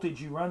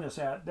voltage you run this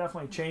at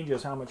definitely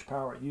changes how much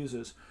power it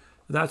uses.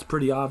 That's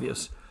pretty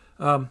obvious.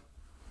 Yeah,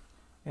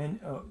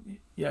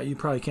 you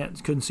probably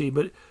couldn't see,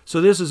 but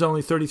so this is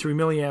only 33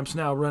 milliamps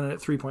now running at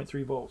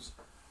 3.3 volts.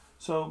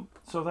 So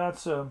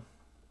that's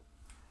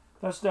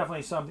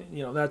definitely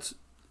something,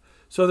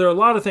 so there are a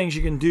lot of things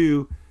you can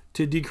do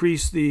to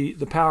decrease the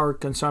power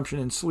consumption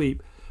in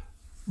sleep,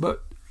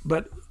 but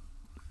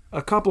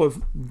a couple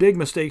of big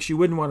mistakes you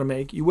wouldn't want to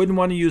make. You wouldn't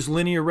want to use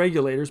linear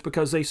regulators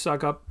because they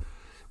suck up,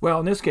 well,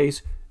 in this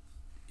case,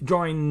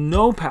 drawing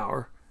no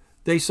power,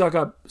 they suck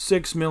up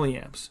 6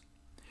 milliamps.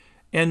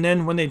 And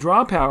then when they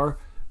draw power,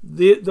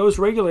 those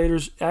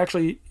regulators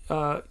actually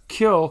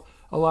kill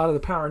a lot of the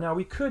power. Now,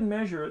 we could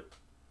measure it.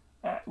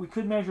 We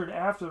could measure it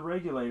after the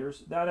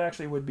regulators. That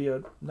actually would be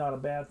not a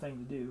bad thing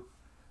to do.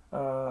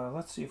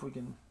 Let's see if we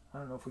can, I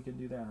don't know if we can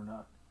do that or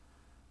not.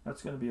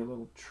 That's going to be a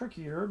little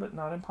trickier, but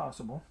not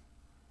impossible.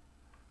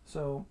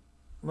 So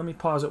let me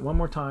pause it one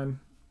more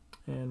time,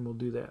 and we'll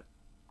do that.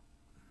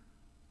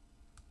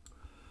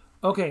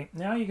 Okay,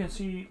 now you can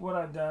see what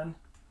I've done.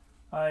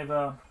 I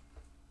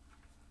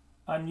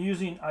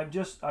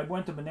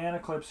went to banana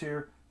clips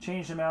here,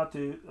 changed them out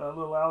to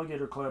little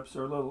alligator clips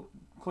or little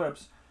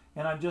clips,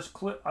 and I've just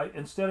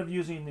instead of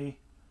using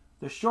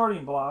the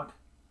shorting block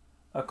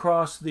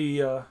across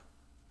the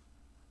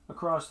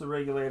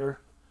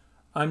regulator,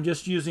 I'm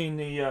just using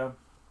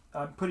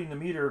I'm putting the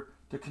meter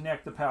to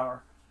connect the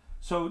power.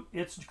 So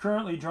it's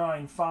currently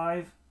drawing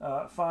 5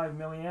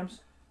 milliamps.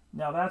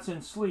 Now that's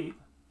in sleep.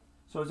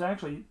 So it's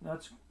actually,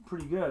 that's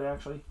pretty good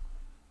actually.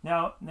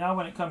 Now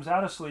when it comes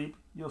out of sleep,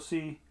 you'll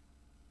see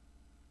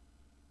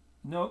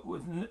the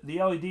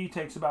LED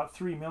takes about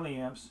 3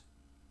 milliamps.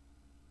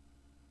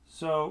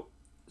 So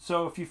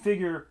if you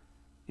figure,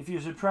 if you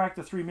subtract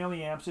the 3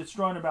 milliamps, it's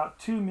drawing about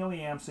 2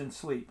 milliamps in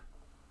sleep.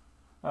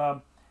 Yeah,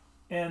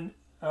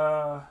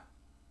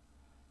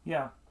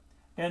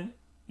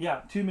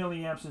 2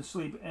 milliamps in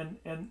sleep, and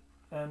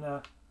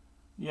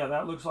yeah,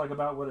 that looks like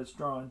about what it's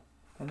drawing.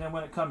 And then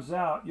when it comes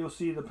out, you'll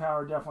see the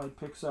power definitely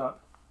picks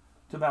up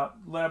to about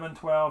 11,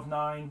 12,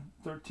 9,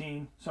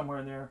 13, somewhere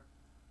in there,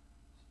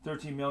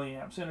 13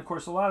 milliamps. And of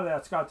course, a lot of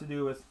that's got to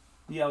do with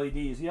the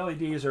LEDs. The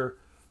LEDs are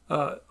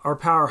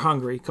power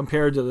hungry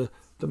compared to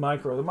the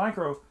micro. The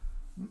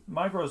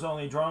micro is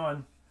only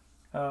drawing,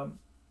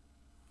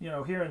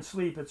 here in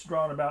sleep, it's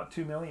drawing about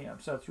 2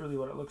 milliamps. That's really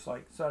what it looks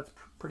like. So that's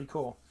pretty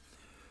cool.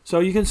 So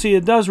you can see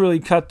it does really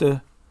cut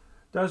the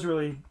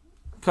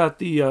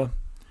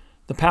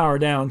power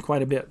down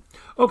quite a bit.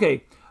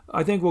 Okay,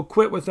 I think we'll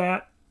quit with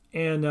that,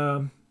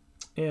 and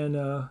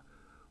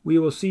we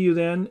will see you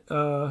then.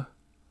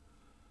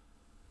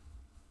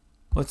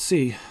 Let's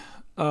see.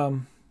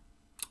 On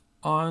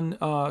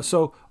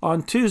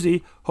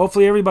Tuesday,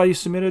 hopefully everybody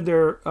submitted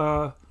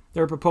their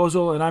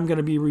proposal, and I'm going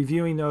to be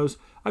reviewing those.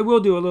 I will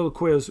do a little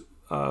quiz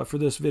for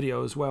this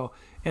video as well,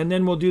 and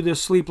then we'll do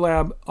this sleep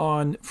lab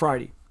on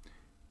Friday.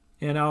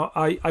 And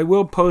I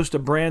will post a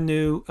brand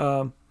new.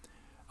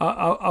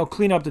 I'll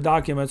clean up the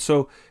documents,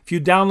 so if you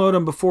download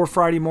them before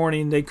Friday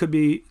morning, they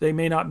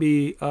may not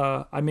be.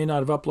 I may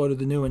not have uploaded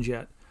the new ones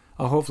yet.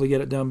 I'll hopefully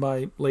get it done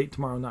by late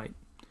tomorrow night.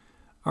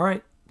 All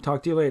right,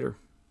 talk to you later.